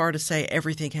go as far to say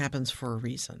everything happens for a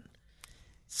reason.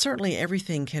 Certainly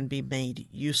everything can be made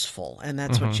useful, and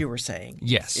that's what you were saying.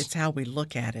 Yes. It's how we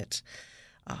look at it.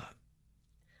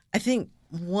 I think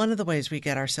one of the ways we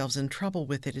get ourselves in trouble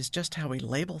with it is just how we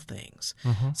label things.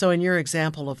 So in your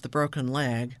example of the broken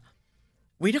leg,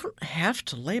 we don't have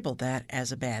to label that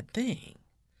as a bad thing.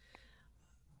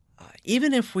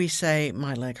 Even if we say,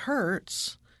 my leg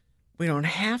hurts, we don't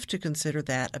have to consider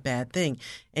that a bad thing.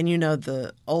 And you know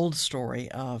the old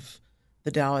story of the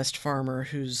Taoist farmer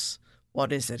whose,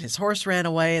 his horse ran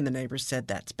away and the neighbors said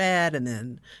that's bad. And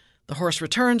then the horse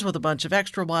returns with a bunch of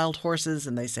extra wild horses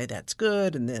and they say that's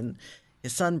good. And then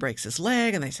his son breaks his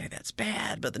leg and they say that's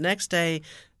bad. But the next day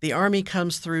the army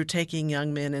comes through taking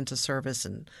young men into service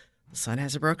and the son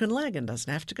has a broken leg and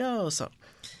doesn't have to go. So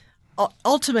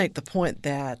I'll to make the point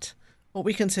that what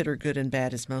we consider good and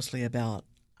bad is mostly about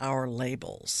our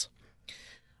labels.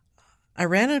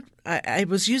 I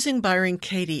was using Byron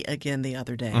Katie again the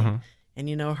other day, and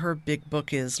you know her big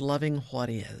book is Loving What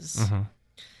Is,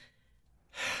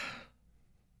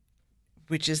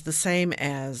 which is the same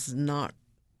as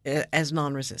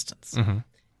non-resistance.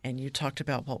 And you talked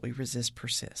about what we resist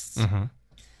persists.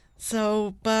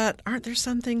 So, but aren't there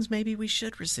some things maybe we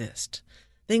should resist?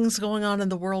 Things going on in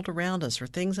the world around us or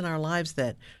things in our lives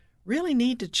that really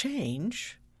need to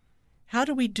change. How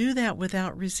do we do that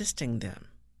without resisting them?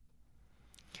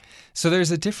 So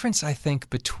there's a difference, I think,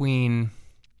 between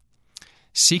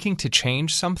seeking to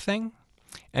change something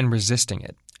and resisting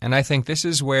it. And I think this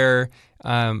is where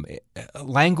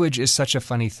language is such a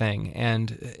funny thing,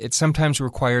 and it sometimes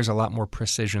requires a lot more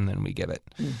precision than we give it.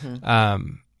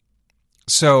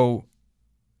 So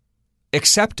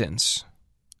acceptance,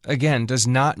 again, does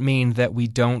not mean that we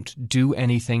don't do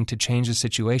anything to change a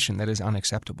situation that is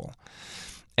unacceptable.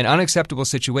 An unacceptable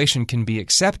situation can be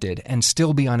accepted and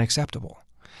still be unacceptable.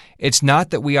 It's not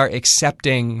that we are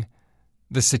accepting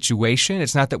the situation.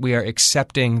 It's not that we are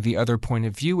accepting the other point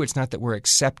of view. It's not that we're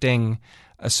accepting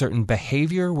a certain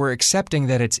behavior. We're accepting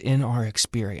that it's in our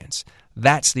experience.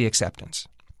 That's the acceptance.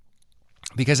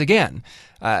 Because again,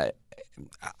 I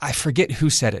forget who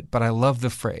said it, but I love the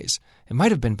phrase. It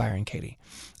might have been Byron Katie.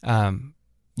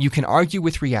 You can argue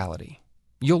with reality.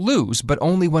 You'll lose, but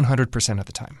only 100% of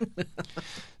the time.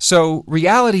 So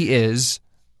reality is,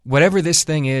 whatever this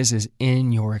thing is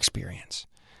in your experience.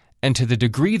 And to the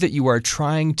degree that you are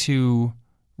trying to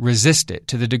resist it,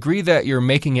 to the degree that you're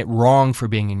making it wrong for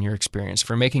being in your experience,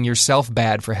 for making yourself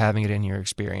bad for having it in your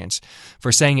experience,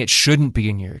 for saying it shouldn't be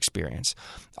in your experience,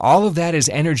 all of that is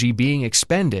energy being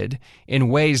expended in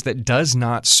ways that does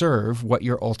not serve what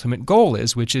your ultimate goal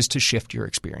is, which is to shift your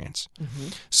experience.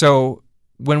 So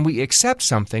when we accept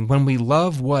something, when we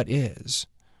love what is,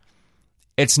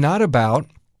 it's not about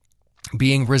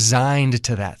being resigned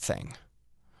to that thing.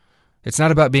 It's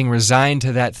not about being resigned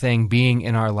to that thing being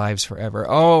in our lives forever.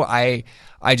 Oh, I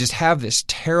just have this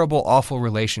terrible, awful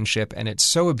relationship, and it's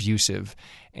so abusive,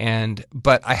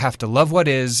 but I have to love what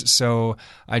is, so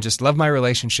I just love my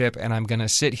relationship, and I'm going to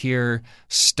sit here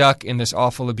stuck in this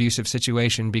awful, abusive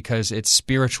situation because it's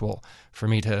spiritual for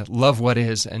me to love what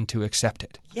is and to accept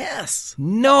it. Yes.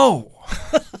 No!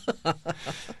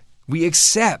 We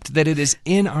accept that it is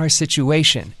in our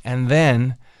situation, and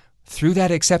then through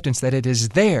that acceptance that it is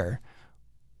there,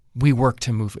 we work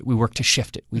to move it. We work to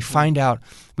shift it. We find out,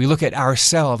 we look at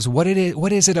ourselves. What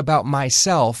is it about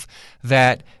myself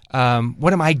that,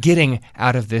 what am I getting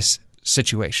out of this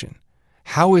situation?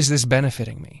 How is this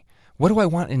benefiting me? What do I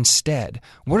want instead?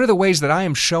 What are the ways that I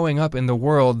am showing up in the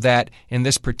world that, in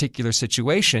this particular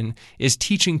situation, is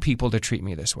teaching people to treat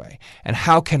me this way? And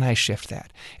how can I shift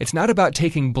that? It's not about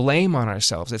taking blame on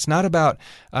ourselves. It's not about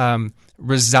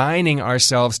resigning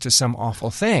ourselves to some awful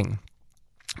thing.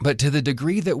 But to the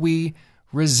degree that we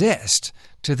resist,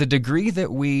 to the degree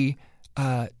that we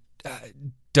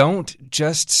don't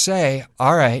just say,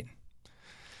 all right,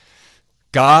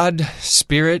 God,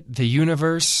 Spirit, the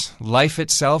universe, life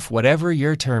itself, whatever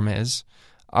your term is,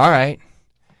 all right,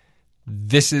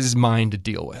 this is mine to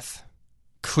deal with.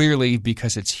 Clearly,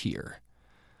 because it's here.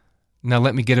 Now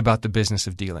let me get about the business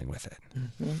of dealing with it.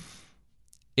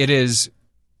 It is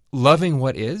loving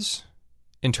what is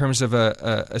in terms of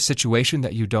a situation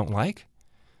that you don't like.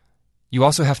 You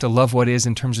also have to love what is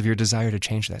in terms of your desire to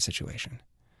change that situation.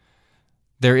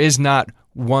 There is not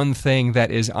one thing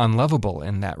that is unlovable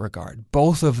in that regard.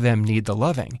 Both of them need the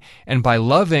loving. And by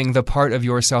loving the part of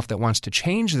yourself that wants to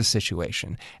change the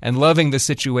situation and loving the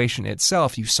situation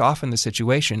itself, you soften the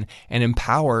situation and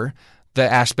empower the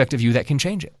aspect of you that can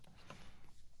change it.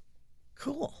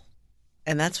 Cool.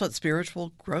 And that's what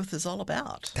spiritual growth is all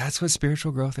about. That's what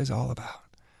spiritual growth is all about.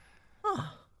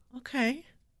 Oh, okay.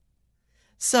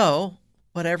 So,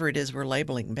 whatever it is we're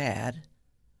labeling bad,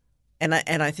 and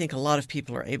I think a lot of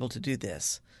people are able to do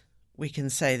this. We can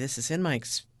say, this is in my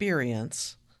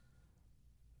experience,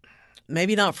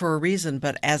 maybe not for a reason,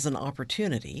 but as an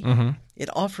opportunity.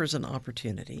 It offers an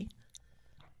opportunity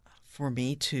for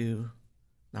me to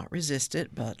not resist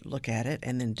it, but look at it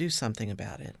and then do something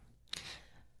about it.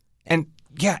 And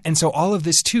so all of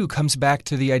this, too, comes back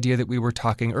to the idea that we were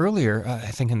talking earlier, I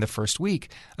think in the first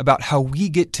week, about how we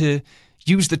get to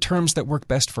use the terms that work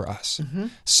best for us.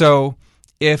 So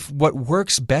if what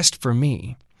works best for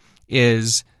me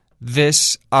is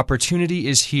this opportunity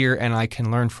is here and I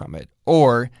can learn from it,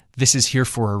 or this is here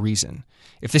for a reason.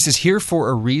 If this is here for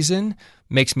a reason,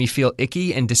 makes me feel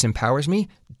icky and disempowers me,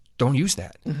 don't use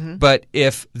that. But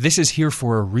if this is here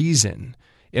for a reason,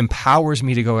 empowers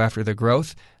me to go after the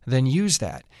growth, then use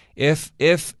that.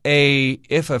 If a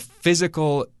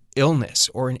physical illness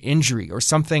or an injury or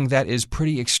something that is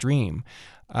pretty extreme,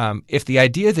 if the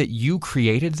idea that you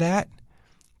created that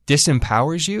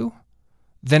disempowers you,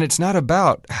 then it's not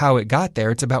about how it got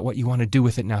there. It's about what you want to do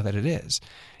with it now that it is.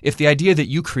 If the idea that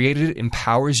you created it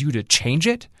empowers you to change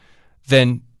it,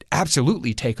 then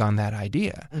absolutely take on that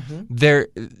idea. There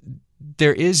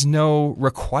is no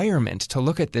requirement to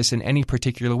look at this in any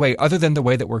particular way other than the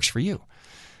way that works for you.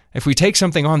 If we take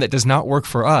something on that does not work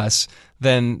for us,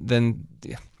 then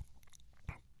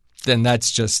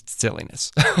that's just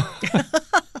silliness.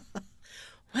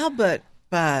 Well, but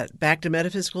back to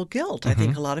metaphysical guilt. I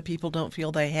think a lot of people don't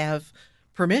feel they have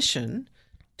permission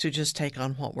to just take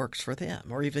on what works for them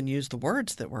or even use the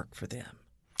words that work for them.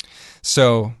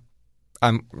 So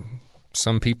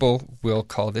some people will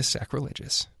call this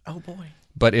sacrilegious. Oh, boy.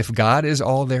 But if God is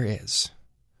all there is,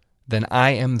 then I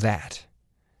am that.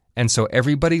 And so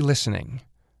everybody listening,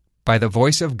 by the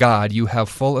voice of God, you have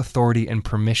full authority and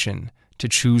permission to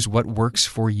choose what works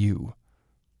for you.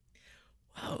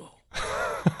 Whoa.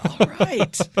 All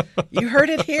right. You heard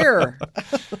it here.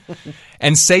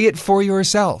 And say it for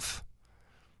yourself.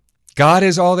 God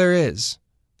is all there is.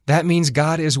 That means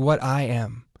God is what I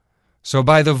am. So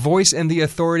by the voice and the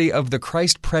authority of the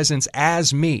Christ presence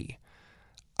as me,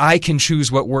 I can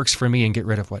choose what works for me and get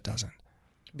rid of what doesn't.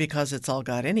 Because it's all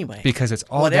God anyway. Because it's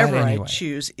all Whatever God anyway. I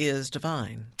choose is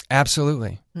divine.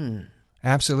 Absolutely.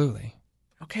 Absolutely.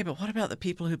 Okay, but what about the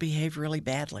people who behave really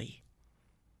badly?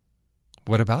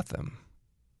 What about them?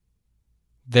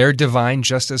 They're divine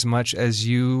just as much as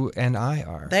you and I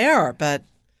are. They are, but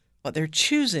what they're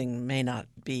choosing may not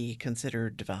be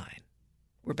considered divine.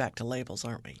 We're back to labels,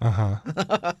 aren't we?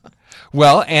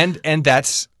 Well, and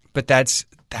that's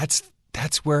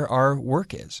where our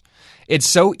work is. It's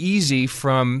so easy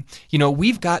from,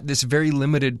 we've got this very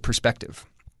limited perspective.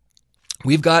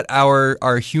 We've got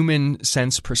our human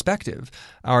sense perspective,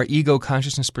 our ego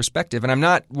consciousness perspective. And I'm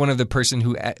not one of the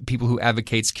people who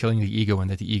advocates killing the ego and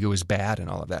that the ego is bad and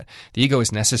all of that. The ego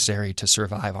is necessary to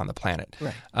survive on the planet.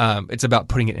 Right. It's about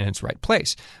putting it in its right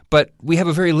place. But we have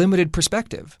a very limited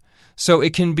perspective. So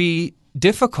it can be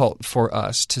difficult for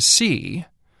us to see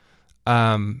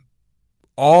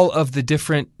all of the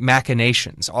different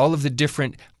machinations, all of the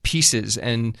different pieces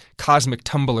and cosmic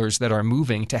tumblers that are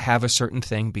moving to have a certain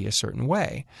thing be a certain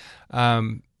way.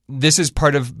 This is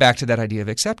back to that idea of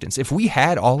acceptance. If we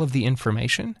had all of the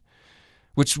information,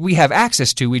 which we have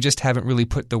access to, we just haven't really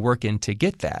put the work in to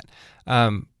get that,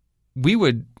 we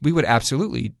would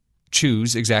absolutely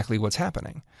choose exactly what's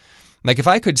happening. Like if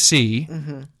I could see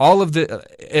all of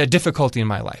the difficulty in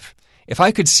my life, if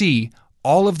I could see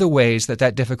all of the ways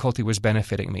that difficulty was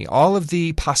benefiting me, all of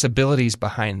the possibilities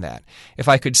behind that, if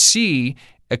I could see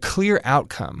a clear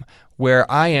outcome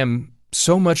where I am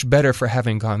so much better for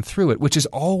having gone through it, which is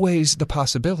always the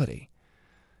possibility,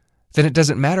 then it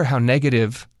doesn't matter how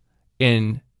negative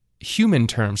in human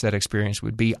terms that experience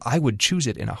would be, I would choose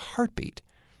it in a heartbeat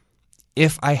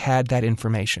if I had that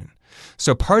information.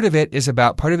 So part of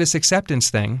this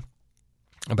acceptance thing,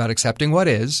 about accepting what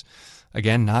is,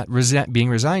 again, not being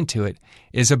resigned to it,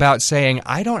 is about saying,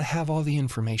 I don't have all the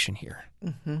information here.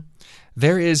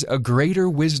 There is a greater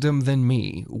wisdom than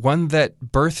me, one that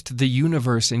birthed the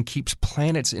universe and keeps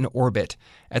planets in orbit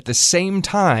at the same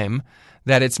time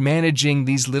that it's managing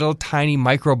these little tiny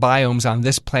microbiomes on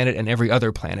this planet and every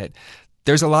other planet.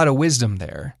 There's a lot of wisdom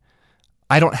there.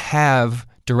 I don't have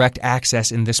direct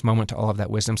access in this moment to all of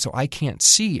that wisdom, so I can't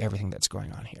see everything that's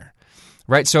going on here.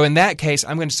 Right? So in that case,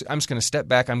 I'm just going to step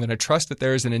back. I'm going to trust that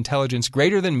there is an intelligence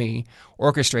greater than me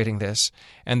orchestrating this,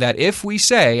 and that if we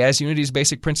say, as Unity's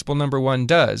basic principle number 1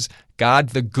 does, God,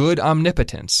 the good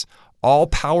omnipotence,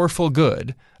 all-powerful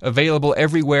good, available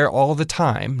everywhere all the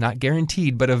time, not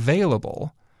guaranteed, but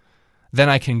available, then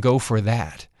I can go for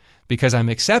that because I'm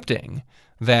accepting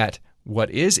that what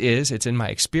is, it's in my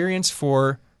experience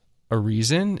for a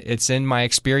reason. It's in my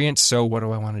experience, so what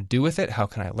do I want to do with it? How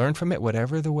can I learn from it?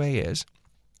 Whatever the way is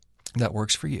that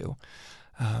works for you.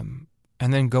 And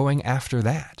then going after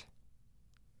that.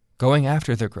 Going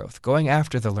after the growth, going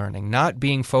after the learning, not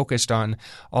being focused on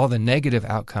all the negative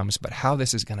outcomes, but how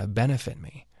this is going to benefit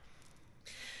me.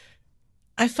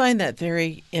 I find that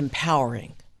very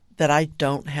empowering that I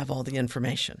don't have all the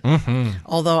information.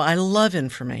 Although I love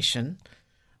information,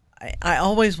 I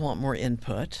always want more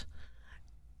input.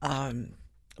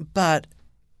 But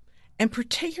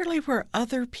particularly where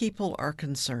other people are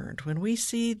concerned, when we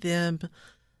see them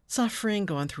suffering,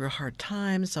 going through a hard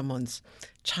time, someone's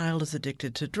child is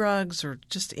addicted to drugs, or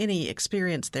just any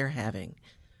experience they're having,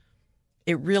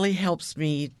 it really helps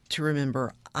me to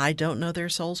remember I don't know their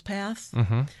soul's path.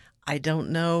 I don't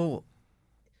know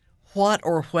what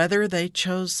or whether they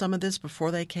chose some of this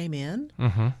before they came in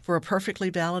for a perfectly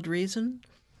valid reason.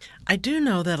 I do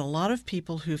know that a lot of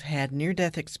people who've had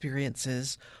near-death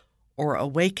experiences or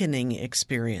awakening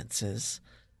experiences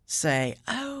say,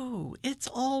 oh, it's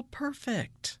all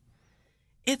perfect.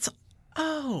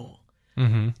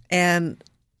 And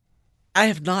I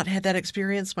have not had that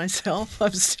experience myself.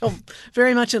 I'm still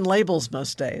very much in labels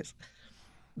most days.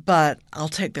 But I'll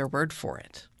take their word for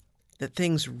it, that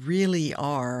things really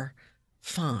are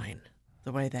fine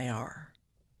the way they are.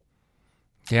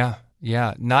 Yeah.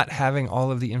 Not having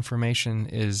all of the information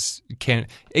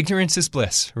ignorance is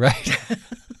bliss, right?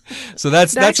 So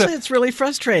that's it's really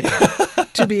frustrating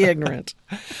to be ignorant.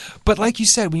 But like you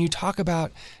said, when you talk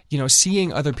about,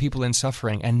 seeing other people in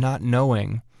suffering and not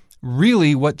knowing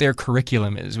really what their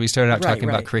curriculum is. We started out talking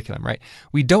about curriculum, right?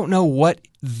 We don't know what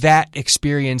that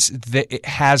experience that it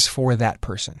has for that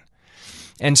person.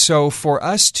 And so for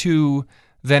us to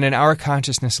then in our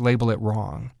consciousness label it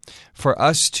wrong, for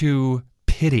us to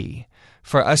pity,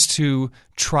 for us to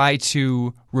try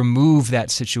to remove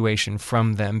that situation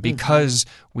from them because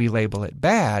we label it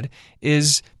bad,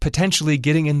 is potentially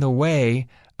getting in the way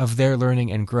of their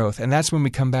learning and growth. And that's when we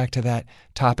come back to that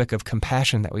topic of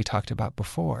compassion that we talked about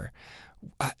before.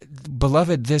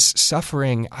 Beloved, this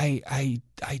suffering, I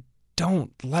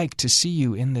don't like to see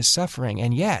you in this suffering,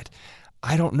 and yet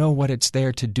I don't know what it's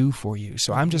there to do for you.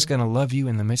 So I'm just going to love you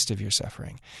in the midst of your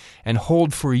suffering and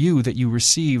hold for you that you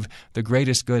receive the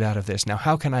greatest good out of this. Now,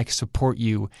 how can I support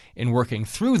you in working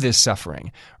through this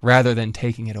suffering rather than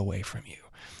taking it away from you?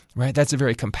 Right? That's a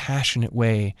very compassionate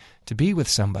way to be with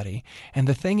somebody. And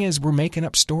the thing is, we're making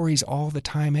up stories all the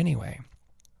time anyway.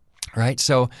 Right?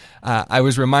 So I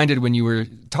was reminded when you were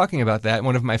talking about that,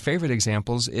 one of my favorite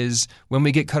examples is when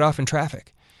we get cut off in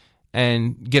traffic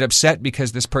and get upset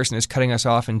because this person is cutting us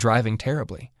off and driving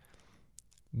terribly.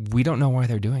 We don't know why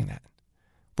they're doing that.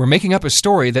 We're making up a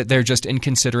story that they're just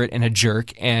inconsiderate and a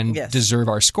jerk and deserve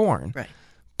our scorn. Right.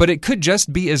 But it could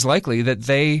just be as likely that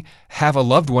they have a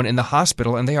loved one in the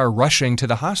hospital and they are rushing to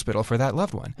the hospital for that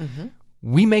loved one.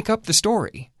 We make up the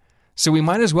story. So we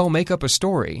might as well make up a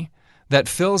story that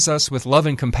fills us with love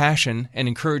and compassion and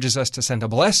encourages us to send a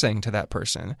blessing to that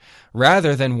person,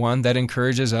 rather than one that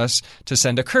encourages us to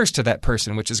send a curse to that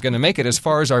person, which is going to make it as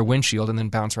far as our windshield and then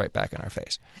bounce right back in our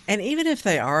face. And even if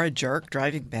they are a jerk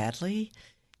driving badly,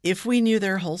 if we knew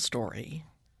their whole story,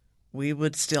 we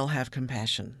would still have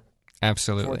compassion.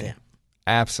 Absolutely. For them.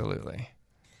 Absolutely.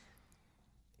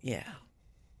 Yeah.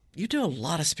 You do a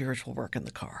lot of spiritual work in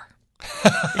the car.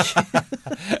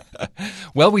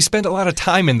 Well, we spend a lot of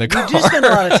time in the car. We do spend a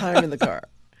lot of time in the car.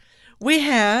 We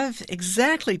have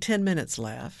exactly 10 minutes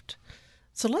left.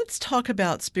 So let's talk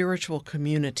about spiritual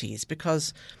communities,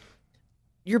 because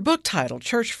your book title,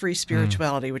 Church-Free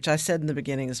Spirituality, which I said in the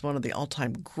beginning is one of the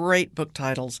all-time great book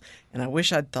titles, and I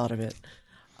wish I'd thought of it,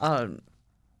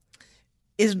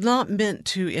 is not meant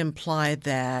to imply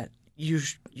that you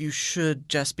should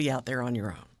just be out there on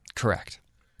your own. Correct.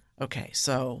 Okay,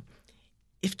 so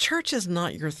if church is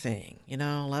not your thing,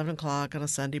 11 o'clock on a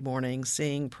Sunday morning,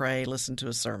 sing, pray, listen to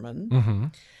a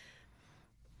sermon,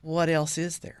 what else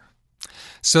is there?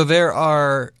 So there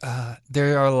are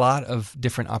a lot of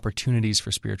different opportunities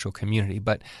for spiritual community,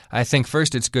 but I think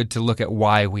first it's good to look at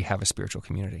why we have a spiritual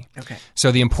community. Okay.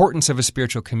 So the importance of a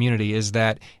spiritual community is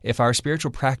that if our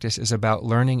spiritual practice is about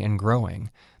learning and growing,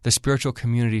 the spiritual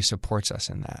community supports us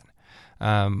in that.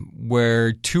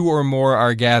 Where two or more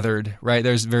are gathered, right?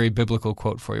 There's a very biblical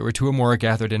quote for you. Where two or more are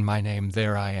gathered in my name,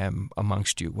 there I am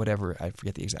amongst you. Whatever, I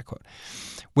forget the exact quote.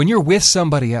 When you're with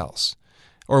somebody else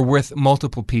or with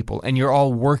multiple people and you're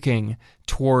all working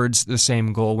towards the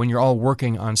same goal, when you're all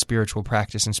working on spiritual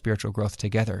practice and spiritual growth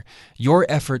together, your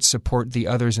efforts support the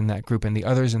others in that group and the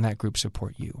others in that group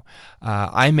support you.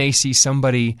 I may see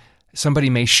somebody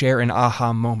may share an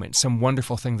aha moment, some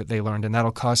wonderful thing that they learned, and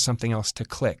that'll cause something else to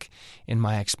click in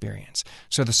my experience.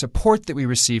 So the support that we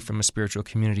receive from a spiritual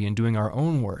community in doing our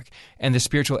own work and the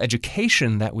spiritual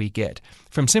education that we get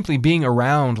from simply being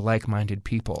around like-minded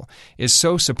people is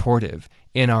so supportive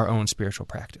in our own spiritual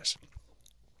practice.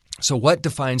 So what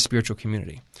defines spiritual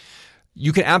community?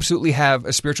 You can absolutely have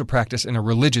a spiritual practice in a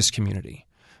religious community,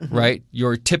 right?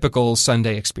 Your typical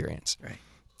Sunday experience. Right.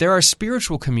 There are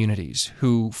spiritual communities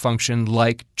who function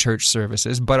like church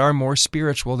services but are more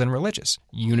spiritual than religious.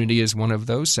 Unity is one of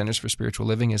those. Centers for Spiritual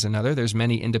Living is another. There's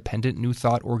many independent New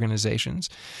Thought organizations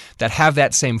that have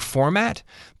that same format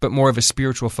but more of a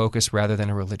spiritual focus rather than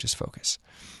a religious focus.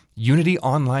 Unity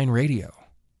Online Radio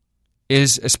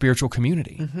is a spiritual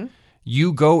community.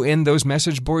 You go in those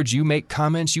message boards, you make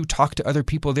comments, you talk to other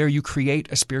people there, you create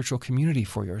a spiritual community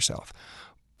for yourself.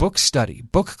 Book study,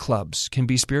 book clubs can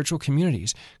be spiritual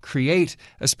communities. Create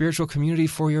a spiritual community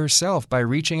for yourself by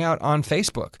reaching out on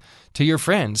Facebook to your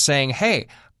friends saying, hey,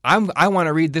 I want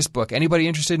to read this book. Anybody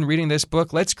interested in reading this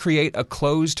book? Let's create a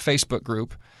closed Facebook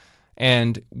group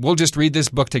and we'll just read this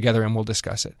book together and we'll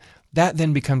discuss it. That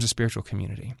then becomes a spiritual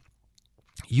community.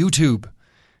 YouTube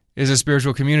is a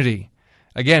spiritual community.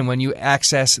 Again, when you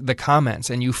access the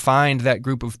comments and you find that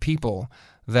group of people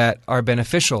that are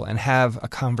beneficial and have a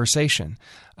conversation,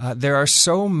 there are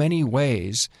so many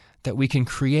ways that we can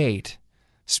create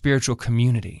spiritual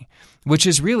community, which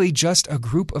is really just a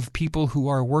group of people who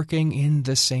are working in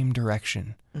the same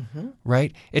direction,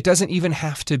 right? It doesn't even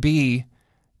have to be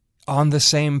on the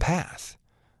same path.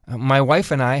 My wife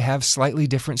and I have slightly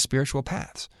different spiritual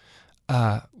paths,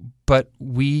 but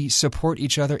we support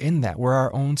each other in that. We're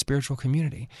our own spiritual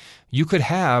community. You could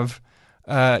have,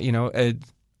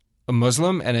 a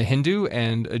Muslim and a Hindu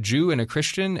and a Jew and a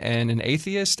Christian and an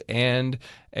atheist and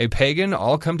a pagan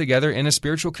all come together in a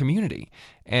spiritual community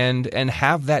and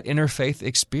have that interfaith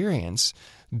experience,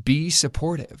 be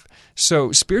supportive.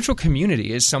 So spiritual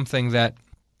community is something that,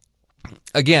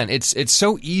 again, it's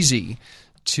so easy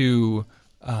to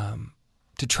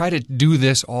try to do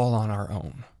this all on our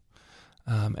own.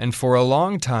 And for a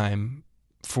long time,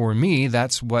 for me,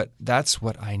 that's what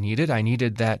I needed. I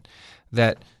needed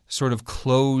that sort of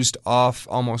closed off,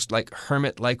 almost like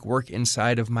hermit-like work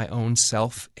inside of my own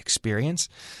self experience.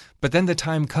 But then the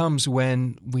time comes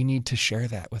when we need to share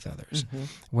that with others,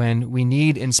 when we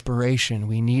need inspiration,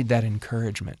 we need that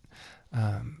encouragement.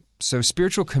 So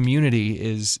spiritual community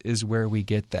is where we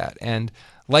get that. And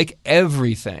like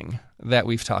everything that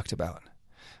we've talked about,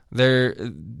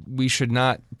 we should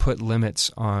not put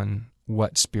limits on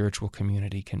what spiritual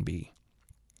community can be.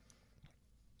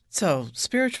 So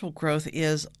spiritual growth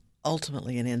is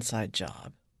ultimately an inside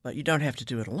job, but you don't have to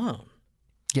do it alone.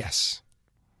 Yes.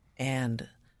 And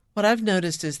what I've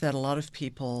noticed is that a lot of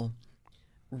people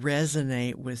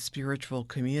resonate with spiritual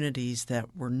communities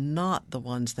that were not the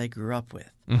ones they grew up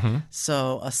with.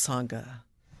 So a Sangha.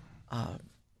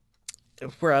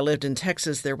 Where I lived in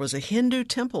Texas, there was a Hindu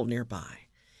temple nearby.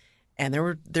 And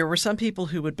there were some people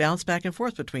who would bounce back and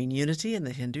forth between Unity and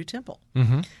the Hindu temple.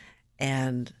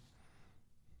 And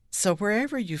so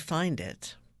wherever you find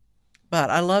it, but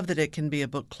I love that it can be a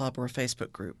book club or a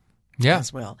Facebook group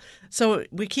as well. So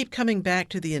we keep coming back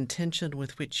to the intention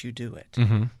with which you do it.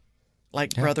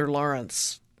 Like Brother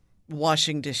Lawrence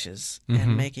washing dishes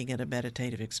and making it a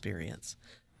meditative experience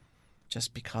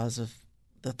just because of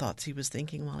the thoughts he was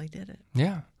thinking while he did it.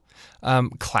 Yeah.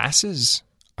 Classes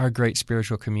are great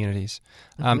spiritual communities.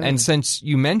 And since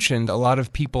you mentioned a lot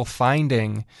of people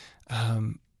finding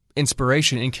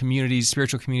inspiration in communities,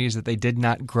 spiritual communities that they did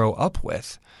not grow up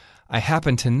with, I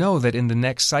happen to know that in the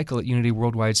next cycle at Unity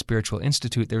Worldwide Spiritual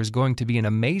Institute, there is going to be an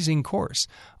amazing course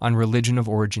on religion of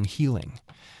origin healing,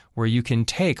 where you can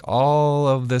take all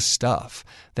of the stuff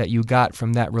that you got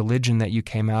from that religion that you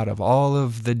came out of, all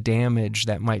of the damage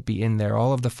that might be in there,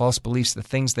 all of the false beliefs, the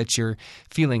things that you're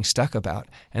feeling stuck about,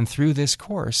 and through this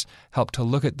course, help to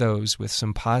look at those with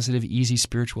some positive, easy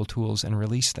spiritual tools and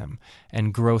release them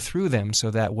and grow through them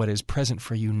so that what is present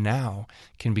for you now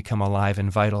can become alive and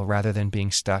vital rather than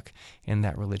being stuck in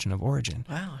that religion of origin.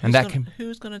 Wow.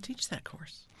 Who's going to teach that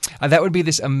course? That would be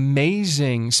this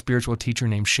amazing spiritual teacher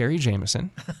named Sherry Jameson.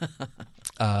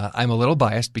 I'm a little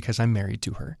biased because I'm married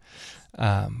to her.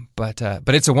 But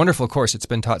it's a wonderful course. It's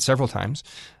been taught several times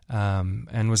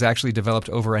and was actually developed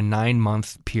over a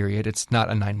 9-month period. It's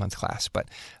not a 9-month class, but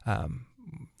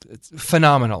it's a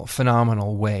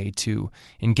phenomenal way to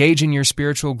engage in your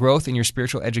spiritual growth, in your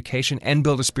spiritual education, and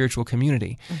build a spiritual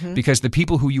community. Because the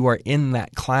people who you are in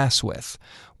that class with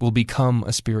will become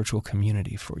a spiritual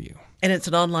community for you. And it's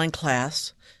an online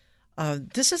class.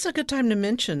 This is a good time to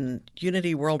mention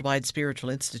Unity Worldwide Spiritual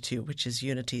Institute, which is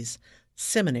Unity's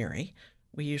seminary.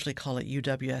 We usually call it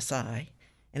UWSI,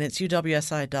 and it's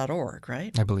uwsi.org,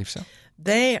 right? I believe so.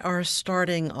 They are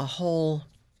starting a whole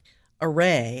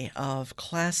array of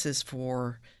classes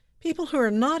for people who are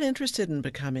not interested in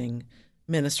becoming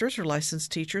ministers or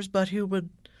licensed teachers, but who would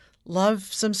love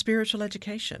some spiritual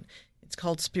education. It's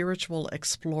called Spiritual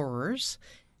Explorers,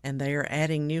 and they are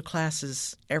adding new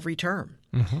classes every term.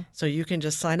 So you can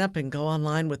just sign up and go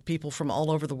online with people from all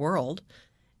over the world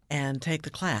and take the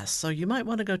class. So you might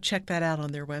want to go check that out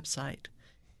on their website.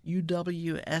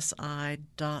 uwsi.org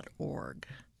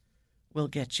will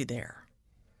get you there.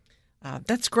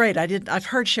 That's great. I've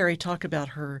heard Sherry talk about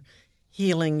her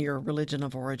healing your religion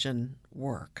of origin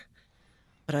work,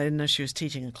 but I didn't know she was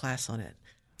teaching a class on it.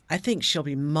 I think she'll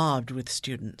be mobbed with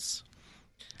students.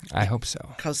 I hope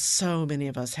so. Because so many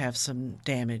of us have some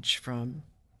damage from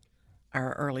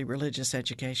our early religious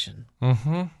education.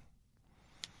 Mm-hmm.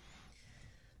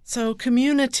 So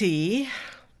community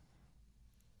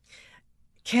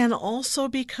can also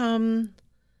become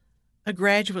a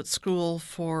graduate school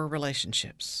for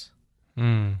relationships.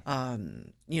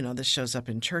 This shows up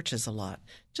in churches a lot.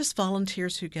 Just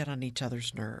volunteers who get on each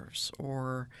other's nerves,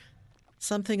 or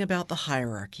something about the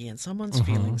hierarchy and someone's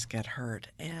feelings get hurt.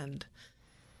 And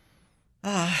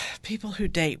people who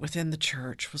date within the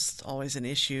church was always an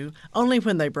issue, only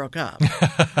when they broke up.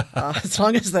 As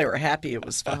long as they were happy, it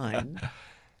was fine.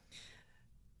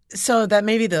 So that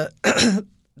may be the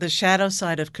the shadow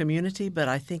side of community, but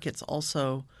I think it's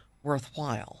also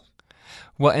worthwhile.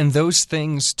 Well, and those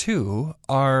things too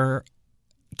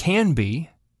can be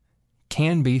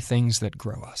things that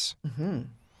grow us. Mm-hmm.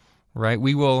 Right?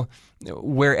 We will,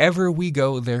 wherever we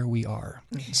go, there we are.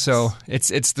 Yes. So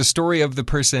it's the story of the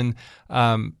person.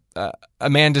 A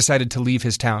man decided to leave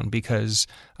his town because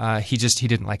he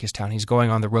didn't like his town. He's going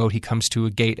on the road. He comes to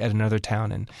a gate at another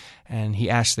town, and he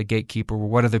asks the gatekeeper, "Well,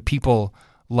 what are the people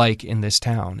like in this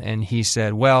town?" And he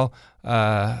said, "Well,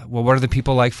 what are the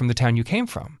people like from the town you came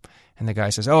from?" And the guy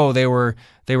says, "Oh, they were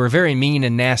very mean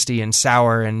and nasty and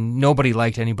sour, and nobody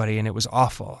liked anybody, and it was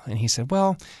awful." And he said,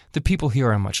 "Well, the people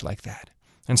here are much like that."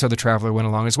 And so the traveler went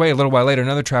along his way. A little while later,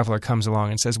 another traveler comes along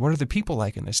and says, "What are the people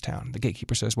like in this town?" The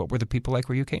gatekeeper says, "What were the people like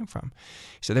where you came from?"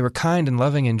 He said, "They were kind and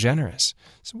loving and generous."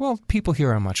 So, well, people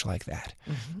here are much like that,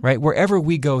 right? Wherever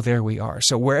we go, there we are.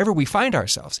 So wherever we find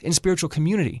ourselves in spiritual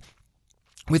community,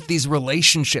 with these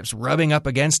relationships rubbing up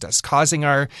against us, causing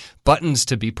our buttons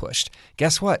to be pushed,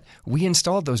 guess what? We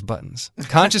installed those buttons,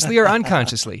 consciously or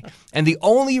unconsciously. And the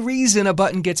only reason a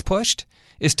button gets pushed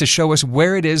is to show us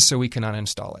where it is so we can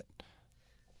uninstall it.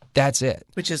 That's it.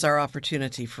 Which is our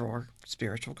opportunity for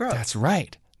spiritual growth. That's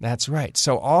right. That's right.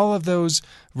 So all of those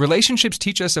relationships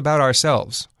teach us about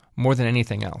ourselves more than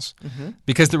anything else. Mm-hmm.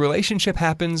 Because the relationship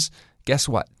happens, guess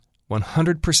what?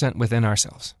 100% within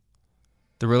ourselves.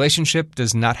 The relationship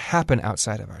does not happen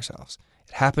outside of ourselves.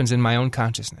 It happens in my own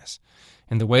consciousness,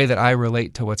 in the way that I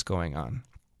relate to what's going on.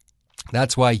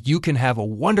 That's why you can have a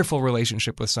wonderful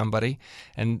relationship with somebody,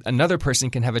 and another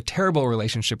person can have a terrible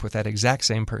relationship with that exact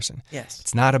same person. Yes.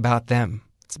 It's not about them.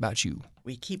 It's about you.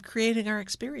 We keep creating our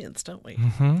experience, don't we?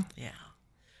 Mm-hmm. Yeah.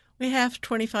 We have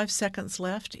 25 seconds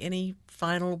left. Any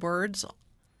final words?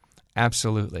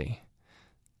 Absolutely.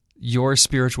 Your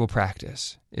spiritual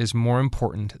practice is more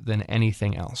important than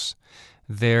anything else.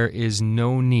 There is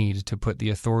no need to put the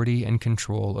authority and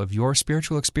control of your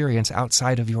spiritual experience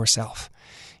outside of yourself.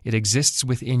 It exists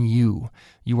within you.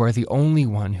 You are the only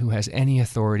one who has any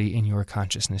authority in your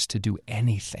consciousness to do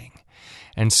anything.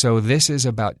 And so this is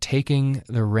about taking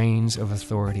the reins of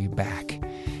authority back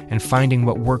and finding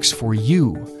what works for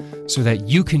you so that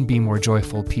you can be more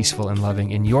joyful, peaceful, and loving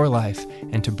in your life,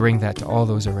 and to bring that to all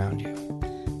those around you.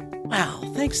 Wow.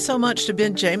 Thanks so much to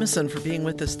Ben Jameson for being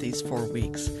with us these 4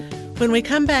 weeks. When we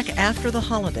come back after the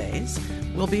holidays,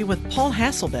 we'll be with Paul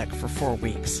Hasselbeck for 4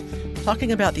 weeks,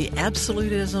 talking about the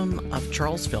absolutism of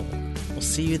Charles Phillip. We'll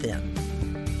see you then.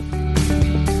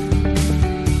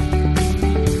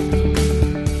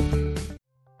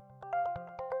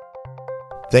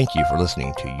 Thank you for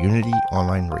listening to Unity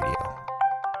Online Radio,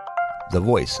 the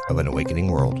voice of an awakening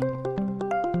world.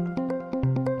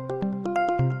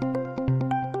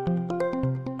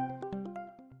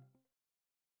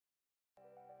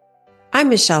 I'm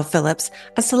Michelle Phillips,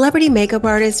 a celebrity makeup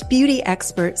artist, beauty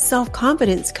expert,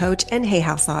 self-confidence coach, and Hay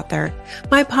House author.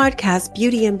 My podcast,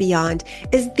 Beauty and Beyond,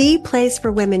 is the place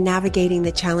for women navigating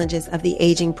the challenges of the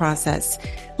aging process.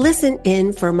 Listen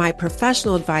in for my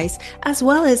professional advice as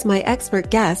well as my expert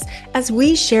guests as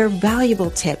we share valuable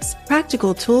tips,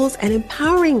 practical tools, and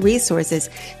empowering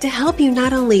resources to help you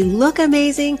not only look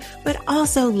amazing, but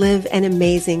also live an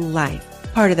amazing life.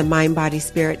 Part of the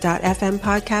MindBodySpirit.fm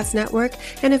podcast network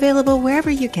and available wherever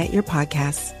you get your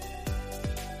podcasts.